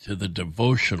into the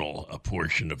devotional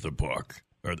portion of the book,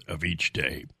 or of each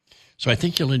day. So I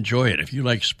think you'll enjoy it. If you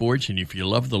like sports and if you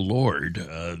love the Lord,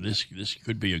 this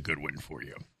could be a good one for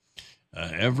you.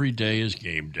 Every day is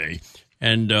game day.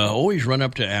 And always run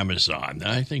up to Amazon.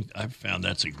 I think I've found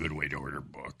that's a good way to order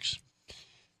books.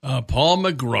 Paul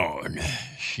Magrone,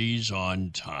 She's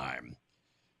on Time.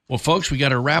 Well, folks, we got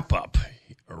to wrap up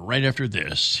right after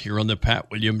this here on the Pat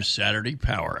Williams Saturday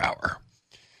Power Hour.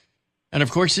 And, of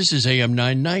course, this is AM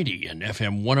 990 and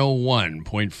FM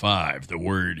 101.5, The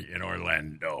Word in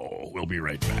Orlando. We'll be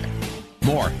right back.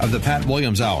 More of the Pat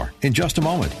Williams Hour in just a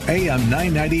moment. AM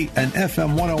 990 and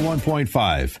FM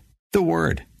 101.5, The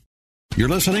Word. You're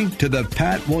listening to the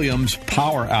Pat Williams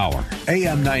Power Hour,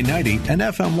 AM 990 and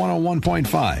FM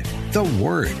 101.5, The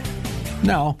Word.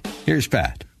 Now, here's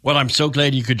Pat. Well, I'm so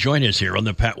glad you could join us here on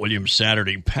the Pat Williams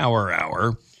Saturday Power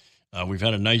Hour. We've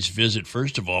had a nice visit,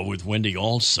 first of all, with Wendy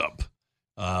Alsup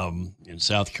in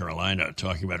South Carolina,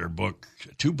 talking about her book,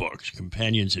 2 books,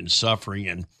 Companions in Suffering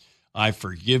and I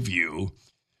Forgive You.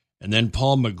 And then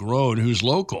Paul Magrone, who's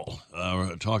local,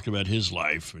 talked about his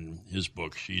life and his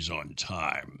book, She's on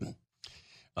Time.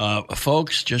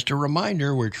 Folks, just a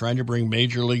reminder, we're trying to bring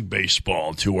Major League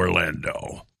Baseball to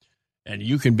Orlando. And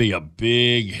you can be a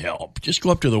big help. Just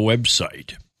go up to the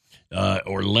website,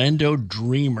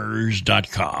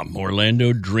 OrlandoDreamers.com,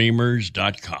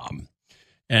 OrlandoDreamers.com,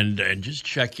 and just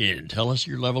check in. Tell us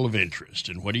your level of interest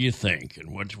and what do you think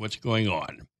and what's going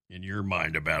on in your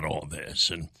mind about all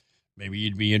this. And maybe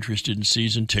you'd be interested in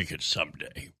season tickets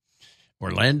someday.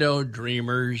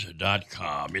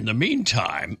 OrlandoDreamers.com. In the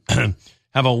meantime,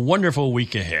 have a wonderful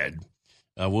week ahead.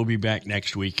 We'll be back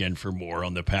next weekend for more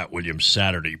on the Pat Williams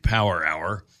Saturday Power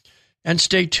Hour. And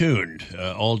stay tuned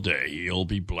all day. You'll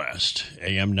be blessed.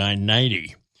 AM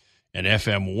 990 and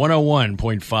FM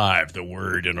 101.5, The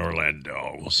Word in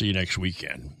Orlando. We'll see you next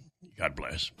weekend. God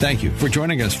bless. Thank you for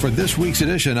joining us for this week's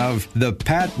edition of the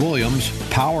Pat Williams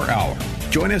Power Hour.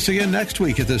 Join us again next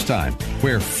week at this time,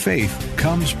 where faith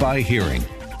comes by hearing.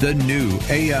 The new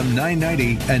AM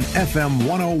 990 and FM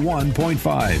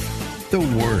 101.5, The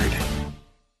Word.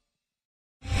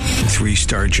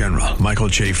 3-star general Michael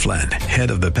J. Flynn,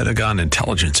 head of the Pentagon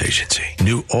Intelligence Agency,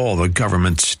 knew all the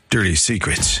government's dirty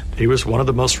secrets. He was one of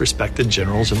the most respected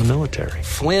generals in the military.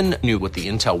 Flynn knew what the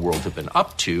intel world had been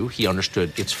up to. He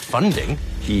understood its funding.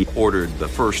 He ordered the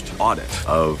first audit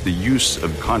of the use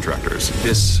of contractors.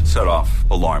 This set off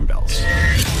alarm bells.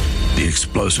 The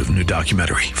explosive new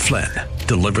documentary, Flynn,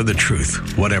 Deliver the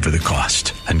Truth, Whatever the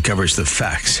Cost, uncovers the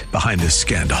facts behind this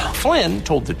scandal. Flynn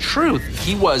told the truth.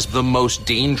 He was the most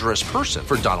dangerous person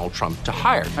for Donald Trump to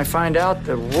hire. I find out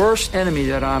the worst enemy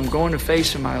that I'm going to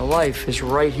face in my life is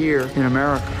right here in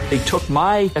America. They took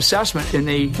my assessment and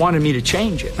they wanted me to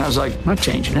change it. And I was like, I'm not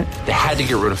changing it. They had to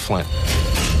get rid of Flynn.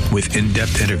 With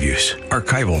in-depth interviews,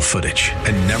 archival footage,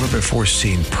 and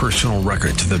never-before-seen personal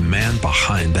records of the man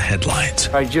behind the headlines.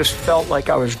 I just felt like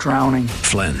I was drowning.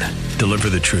 Flynn, Deliver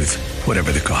the Truth,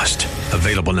 Whatever the Cost.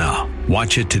 Available now.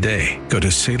 Watch it today. Go to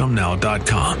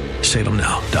salemnow.com.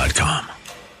 salemnow.com.